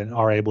lines and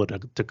are able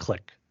to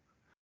click.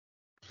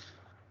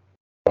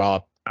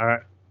 Well, All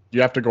right.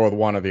 you have to go with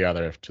one or the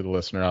other. To the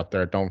listener out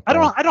there, I don't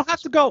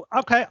have to go.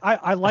 Okay,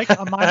 I like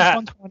a minus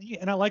 120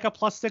 and I like a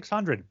plus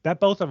 600. Bet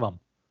both of them.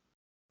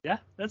 Yeah,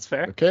 that's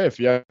fair. Okay, if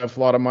you have a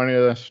lot of money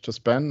to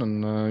spend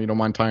and you don't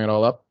mind tying it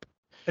all up.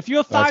 If you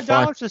have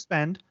 $5 to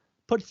spend,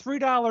 put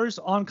 $3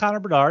 on Connor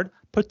Bedard,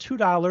 put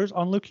 $2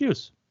 on Luke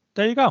Hughes.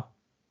 There you go.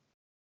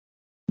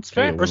 It's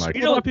fair. We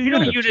don't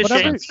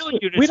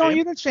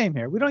unit shame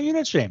here. We don't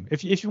unit shame.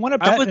 If you want to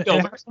bet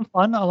and have some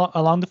fun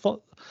along the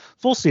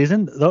full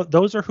season,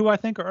 those are who I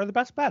think are the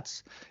best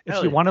bets.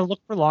 If you want to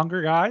look for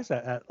longer guys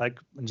at like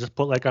and just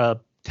put like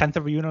a tenth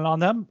of a unit on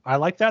them, I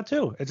like that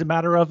too. It's a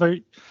matter of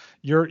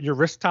your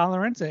risk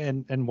tolerance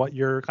and what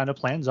your kind of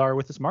plans are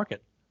with this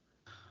market.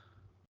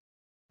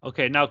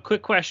 Okay, now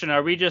quick question: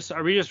 Are we just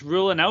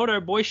ruling out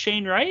our boy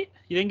Shane Wright?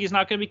 You think he's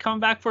not going to be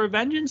coming back for a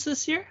vengeance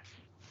this year?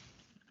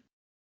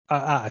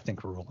 I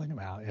think we're ruling him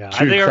out. Yeah,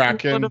 Two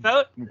Kraken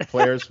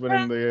players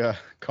winning the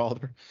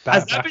Calder.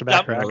 Has that been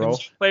done for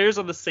players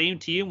on the same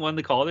team won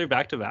the Calder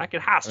back to back?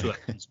 It has to at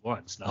least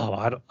once. No. Oh,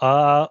 I don't.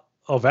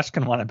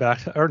 Ovechkin won it back.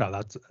 Or no,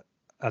 that's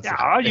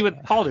yeah. You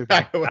with Calder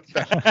back.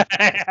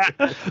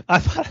 I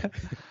thought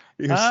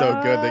he was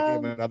so good. They gave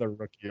him another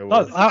rookie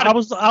award. I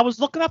was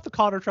looking up the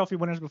Calder Trophy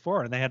winners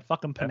before, and they had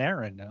fucking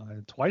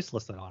Panarin twice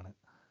listed on it.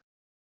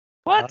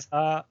 What?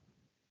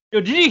 Yo,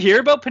 did you hear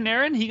about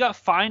Panarin? He got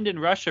fined in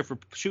Russia for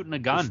shooting a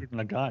gun.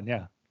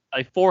 Yeah.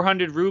 Like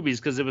 400 rubies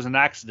because it was an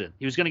accident.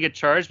 He was going to get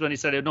charged, but then he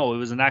said, no, it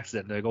was an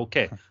accident. They're like,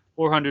 okay,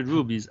 400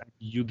 rubies.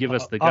 You give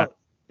us the gun.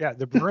 Yeah,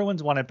 the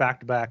Bruins won it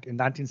back-to-back in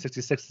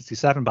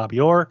 1966-67,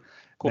 Bobby Orr,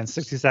 and then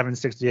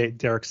 67-68,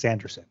 Derek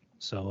Sanderson.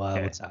 So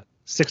what's that?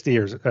 60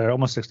 years,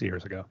 almost 60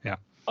 years ago. Yeah.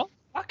 Oh,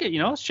 fuck it.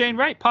 It's Shane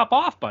Wright. Pop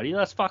off, buddy.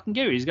 Let's fucking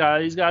give it. He's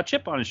got a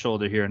chip on his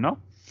shoulder here, no?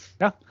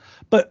 Yeah.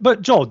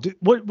 But Joel,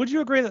 would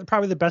you agree that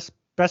probably the best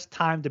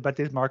time to bet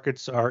these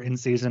markets are in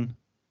season?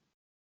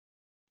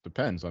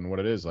 Depends on what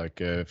it is.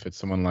 Like if it's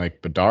someone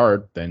like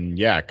Bedard, then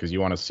yeah, because you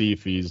want to see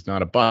if he's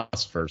not a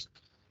bust first,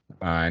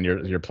 and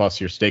you're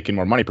staking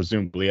more money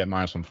presumably at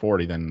minus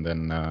 140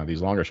 than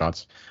these longer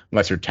shots,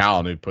 unless you're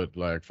Talon who put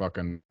like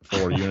fucking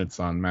 4 units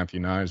on Matthew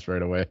Knives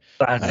right away.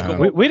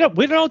 We don't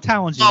know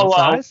Talon's unit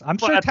size. I'm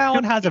sure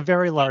Talon has a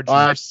very large.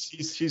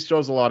 He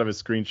shows a lot of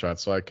his screenshots,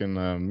 so I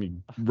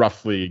can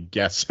roughly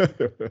guess.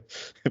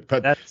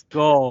 But let's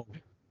go.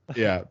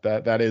 Yeah,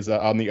 that is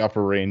on the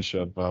upper range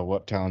of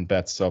what Talon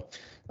bets. So,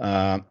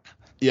 so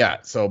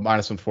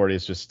minus 140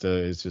 is just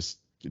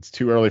it's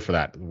too early for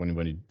that.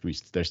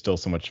 There's still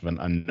so much of an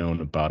unknown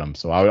about him.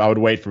 So I would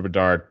wait for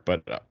Bedard.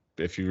 But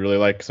if you really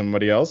like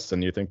somebody else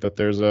and you think that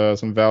there's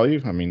some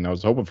value, I mean, I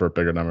was hoping for a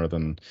bigger number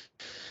than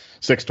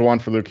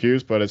 6-1 for Luke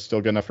Hughes, but it's still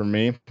good enough for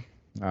me.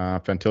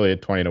 Fantilli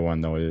at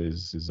 20-1 though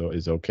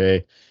is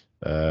okay.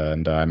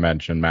 And I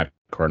mentioned Matt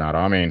Coronado.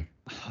 I mean,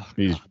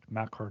 he's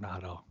Matt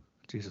Coronado.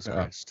 Jesus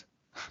Christ.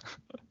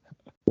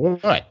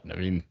 What? I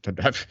mean, I put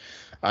the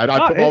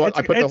whole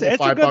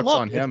 $5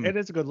 on him. It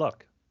is a good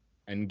look.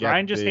 And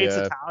Brian just hates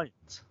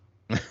Italians.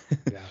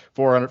 Yeah.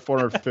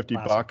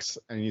 $450,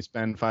 and you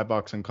spend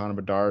 $5 on Connor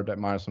Bedard at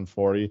minus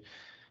 140,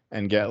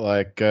 and get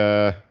like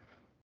 $3,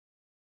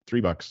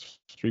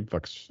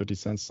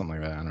 $3.50, something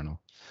like that. I don't know.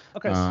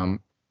 Okay.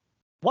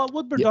 What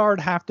would Bedard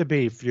have to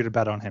be for you to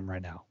bet on him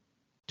right now?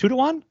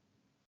 2-1?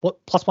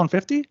 What plus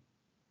 150?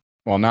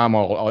 Well, now I'm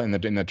all in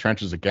the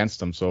trenches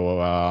against him, so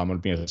I'm gonna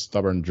be a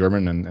stubborn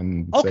German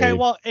and okay, say,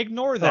 well,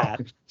 ignore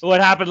that. So what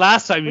happened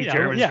last time you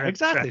Germans? Yeah,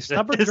 exactly.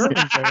 Stubborn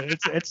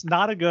Germans. It's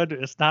not a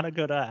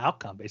good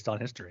outcome based on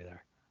history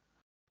there.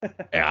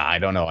 Yeah, I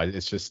don't know.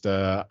 It's just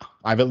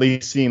I've at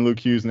least seen Luke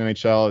Hughes in the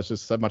NHL. It's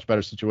just a much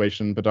better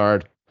situation.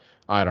 Bedard,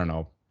 I don't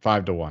know,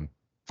 5-1.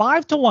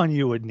 5-1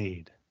 you would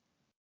need.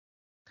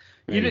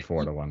 Maybe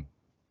 4-1.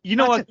 You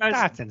know what, guys?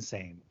 That's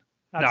insane.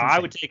 That's insane. I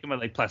would take him at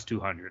like plus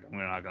 200. I'm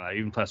not gonna lie.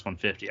 Even plus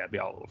 150, I'd be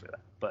all over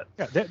that. But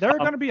yeah, there are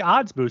going to be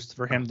odds boosts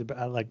for him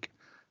to like.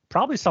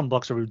 Probably some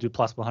books where we would do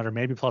plus 100,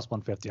 maybe plus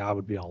 150. I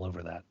would be all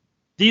over that.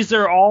 These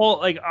are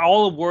all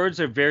awards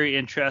are very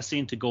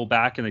interesting to go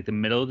back in like the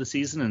middle of the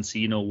season and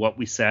see what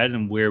we said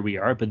and where we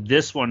are. But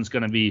this one's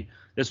gonna be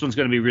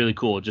really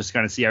cool. Just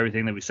kind of see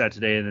everything that we said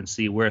today and then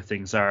see where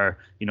things are.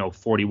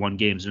 41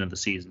 games into the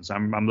season. So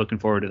I'm looking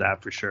forward to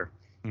that for sure.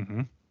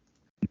 Mm-hmm.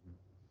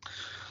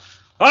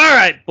 All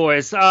right,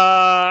 boys.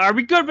 Are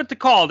we good with the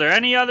Calder?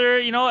 Any other,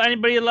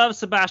 anybody love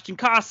Sebastian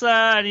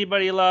Casa?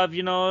 Anybody love,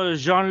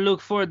 Jean-Luc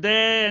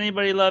Fordet?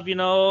 Anybody love,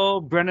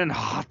 Brennan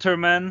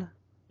Hotterman?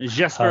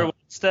 Jesper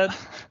Wallstedt?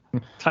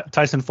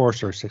 Tyson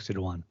Forster,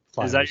 60-1.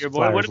 Is that your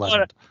boy?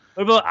 What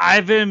about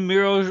Ivan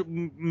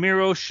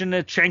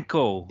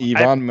Miroshnichenko?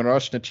 Ivan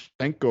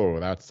Miroshnichenko.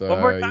 That's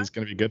he's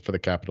going to be good for the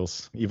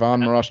Capitals.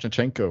 Ivan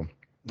Miroshnichenko.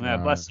 Yeah,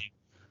 bless you.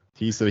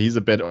 He's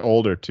a bit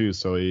older too,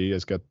 so he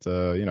has got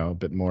a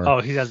bit more.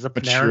 Oh, he has the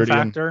Panarin maturity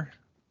factor.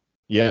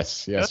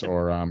 Yes, Good.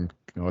 or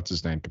what's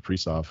his name,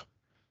 Kaprizov.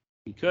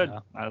 He could. Yeah.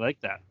 I like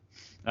that.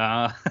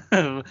 All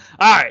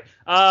right.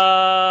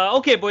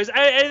 Okay, boys.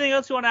 Anything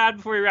else you want to add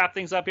before we wrap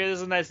things up here? This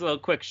is a nice little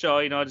quick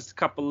show. Just a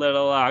couple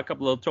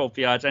little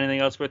trophy odds. Anything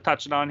else worth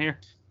touching on here?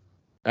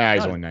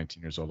 He's only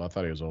 19 years old. I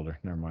thought he was older.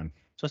 Never mind.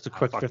 Just a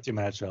quick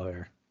 50-minute show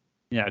here.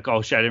 Yeah.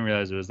 Oh shit! I didn't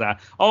realize it was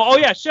that. Oh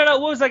yeah. Shout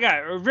out. What was that guy?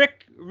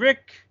 Rick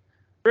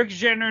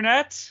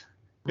Jennernet.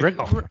 Rick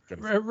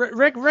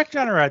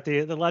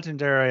Jennerette, the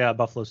legendary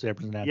Buffalo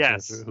Sabres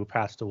announcer who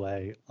passed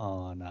away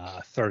on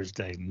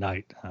Thursday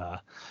night.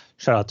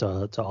 Shout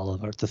out to all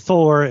of to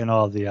Thor and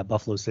all the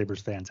Buffalo Sabres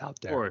fans out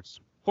there. Of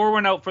course. Pour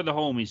one out for the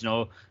homies.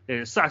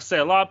 It sucks to say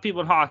a lot of people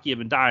in hockey have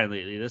been dying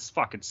lately. This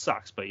fucking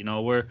sucks, but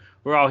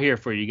we're all here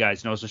for you guys.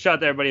 So shout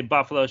out to everybody in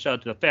Buffalo. Shout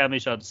out to the family.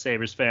 Shout out to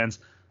Sabres fans.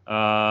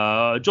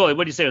 Jolie,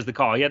 what do you say was the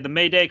call? You had the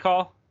Mayday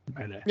call?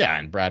 Mayday. Yeah,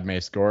 and Brad May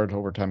scored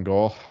overtime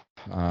goal.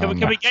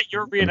 Can we get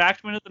your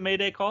reenactment of the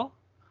Mayday call?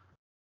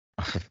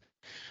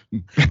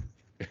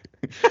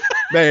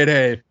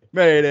 Mayday,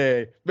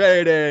 Mayday,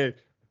 Mayday.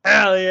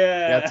 Hell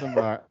yeah. He had some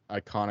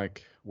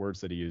iconic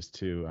words that he used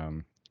too.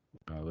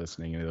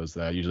 Listening to those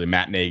usually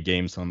matinee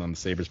games on the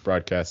Sabres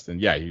broadcast, and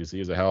yeah, he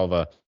was a hell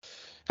of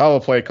a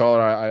play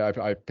caller.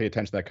 I pay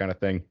attention to that kind of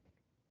thing.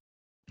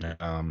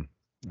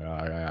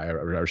 I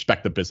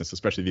respect the business,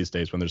 especially these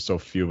days when there's so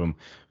few of them.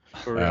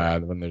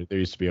 When there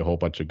used to be a whole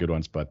bunch of good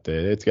ones, but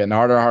it's getting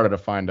harder and harder to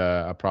find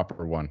a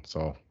proper one.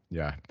 So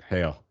yeah,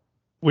 hail.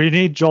 We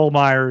need Joel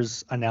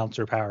Meyer's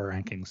announcer power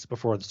rankings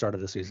before the start of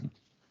the season.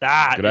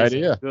 Good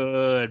idea.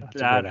 Good.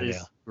 That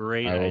is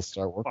great. I will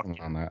start working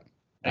on that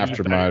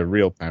after my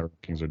real power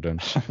rankings are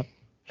done.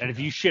 And if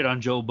you shit on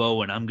Joe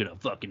Bowen, I'm gonna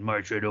fucking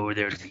march right over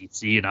there to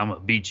BC and I'm gonna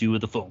beat you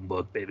with a phone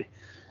book, baby.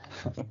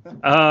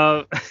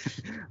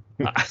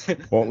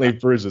 Won't leave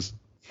bruises.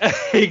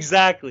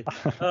 Exactly.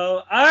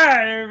 All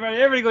right,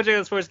 everybody go check out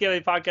the Sports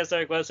Gambling Podcast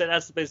Network website.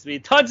 That's the place to be.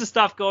 Tons of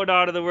stuff going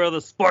on in the world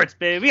of sports,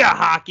 baby. We got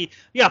hockey,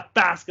 we got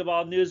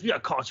basketball news, we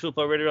got college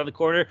football right around the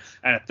corner,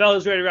 NFL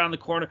is right around the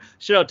corner.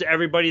 Shout out to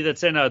everybody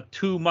that's in a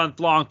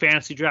 2-month-long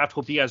fantasy draft.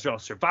 Hope you guys are all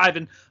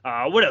surviving.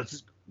 What else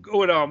is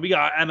going on? We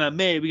got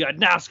MMA, we got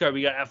NASCAR,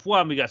 we got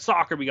F1, we got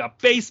soccer, we got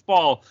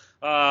baseball.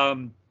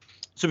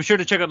 So be sure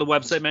to check out the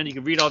website, man. You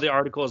can read all the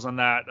articles on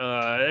that.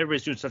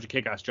 Everybody's doing such a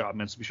kick-ass job,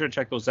 man. So be sure to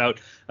check those out.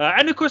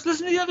 And, of course,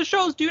 listen to the other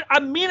shows, dude. I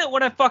mean it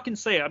when I fucking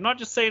say it. I'm not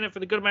just saying it for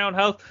the good of my own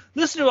health.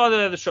 Listen to all the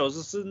other shows.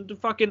 Listen to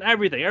fucking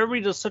everything.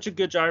 Everybody does such a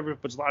good job. Everybody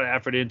puts a lot of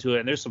effort into it.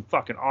 And there's some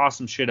fucking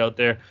awesome shit out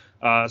there.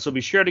 So be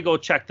sure to go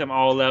check them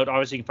all out.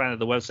 Obviously, you can find it on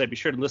the website. Be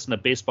sure to listen to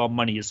Baseball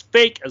Money is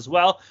Fake as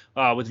well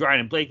with Ryan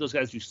and Blake. Those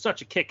guys do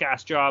such a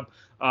kick-ass job.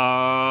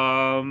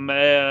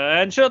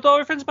 And shout out to all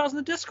your friends and pals in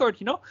the Discord.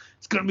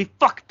 It's gonna be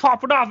fucking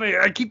popping off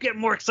here. I keep getting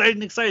more excited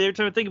and excited every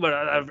time I think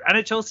about it.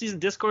 NHL season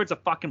Discord's a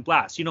fucking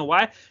blast. You know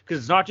why? Because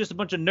it's not just a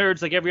bunch of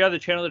nerds like every other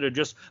channel that are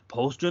just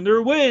posting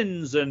their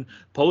wins and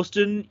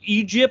posting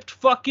Egypt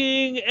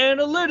fucking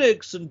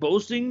analytics and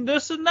posting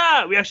this and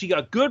that. We actually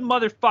got good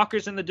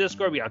motherfuckers in the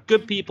Discord. We got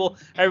good people.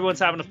 Everyone's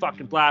having a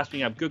fucking blast. We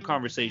have good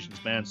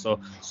conversations, man. So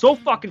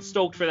fucking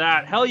stoked for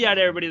that. Hell yeah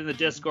to everybody in the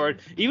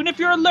Discord. Even if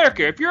you're a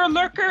lurker. If you're a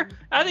lurker,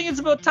 I think it's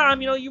about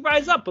time, you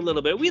rise up a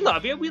little bit. We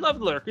love you. We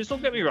love lurkers.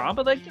 Don't get me wrong.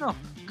 But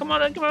come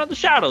out of the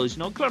shadows.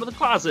 Come out of the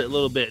closet a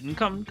little bit and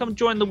come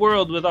join the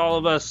world with all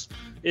of us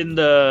in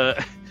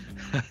the.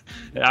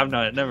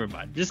 Never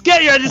mind. Just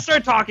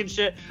start talking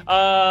shit.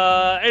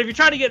 And if you're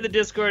trying to get in the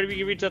Discord, you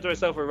can reach out to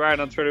myself or Ryan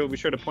on Twitter. We'll be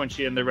sure to point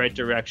you in the right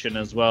direction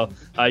as well.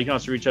 You can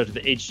also reach out to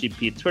the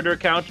HTP Twitter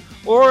account.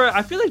 Or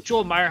I feel like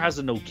Joel Meyer has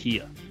a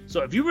Nokia.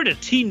 So if you were to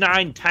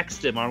T9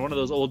 text him on one of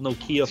those old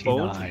Nokia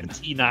phones,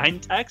 T9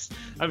 text,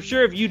 I'm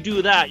sure if you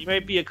do that, you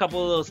might be a couple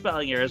of little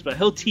spelling errors, but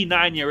he'll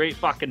T9 you right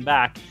fucking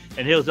back,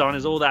 and he'll on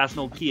his old ass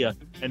Nokia,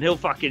 and he'll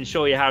fucking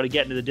show you how to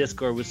get into the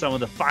Discord with some of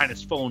the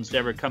finest phones to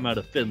ever come out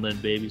of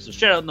Finland, baby. So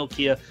shout out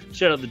Nokia,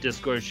 shout out the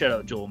Discord, shout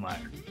out Joel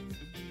Meyer.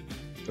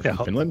 From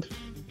Finland?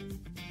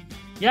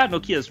 Yeah,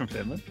 Nokia's from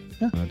Finland.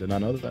 Yeah. I did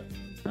not know that.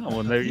 Oh,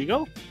 well, there you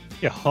go.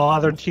 Yeah, he'll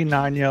either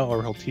T9 you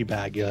or he'll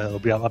teabag you. It'll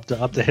be up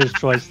to his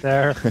choice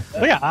there.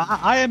 But yeah,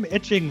 I am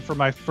itching for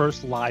my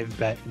first live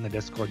bet in the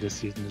Discord this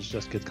season. It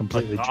just gets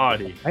completely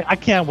naughty. I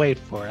can't wait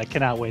for it. I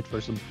cannot wait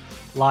for some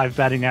live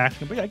betting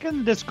action. But yeah, get in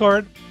the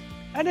Discord.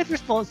 And if you're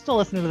still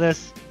listening to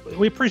this,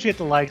 we appreciate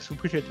the likes. We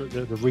appreciate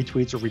the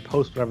retweets or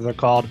reposts, whatever they're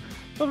called.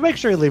 But make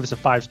sure you leave us a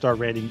 5-star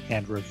rating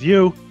and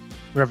review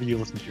wherever you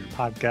listen to your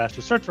podcast.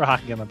 Just search for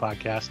Hockey Gambling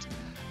Podcast.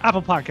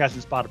 Apple Podcasts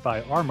and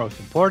Spotify are most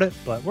important,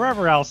 but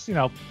wherever else,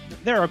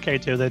 they're okay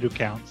too. They do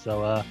count.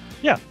 So,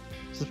 yeah,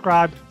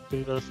 subscribe,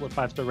 leave us a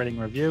 5-star rating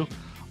and review,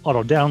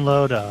 auto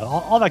download,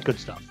 all that good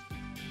stuff.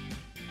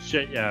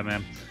 Shit, yeah,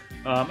 man.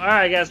 All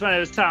right, guys, my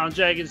name is Talon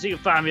Jenkins. You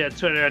can find me on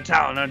Twitter at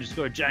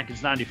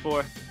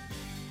Talon_Jenkins94.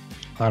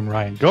 I'm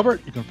Ryan Gilbert.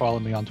 You can follow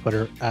me on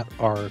Twitter at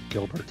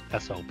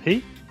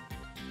rgilbertsop.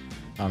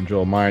 I'm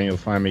Joel Mine. You'll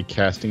find me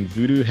casting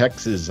voodoo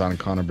hexes on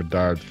Connor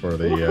Bedard for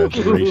the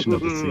duration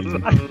of the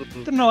season. I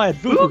didn't know I had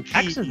voodoo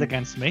hexes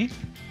against me.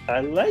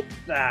 I like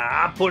that.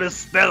 I put a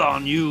spell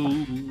on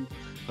you.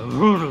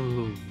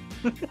 All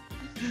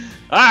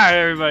right,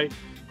 everybody.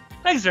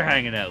 Thanks for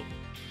hanging out.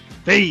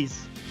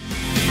 Peace.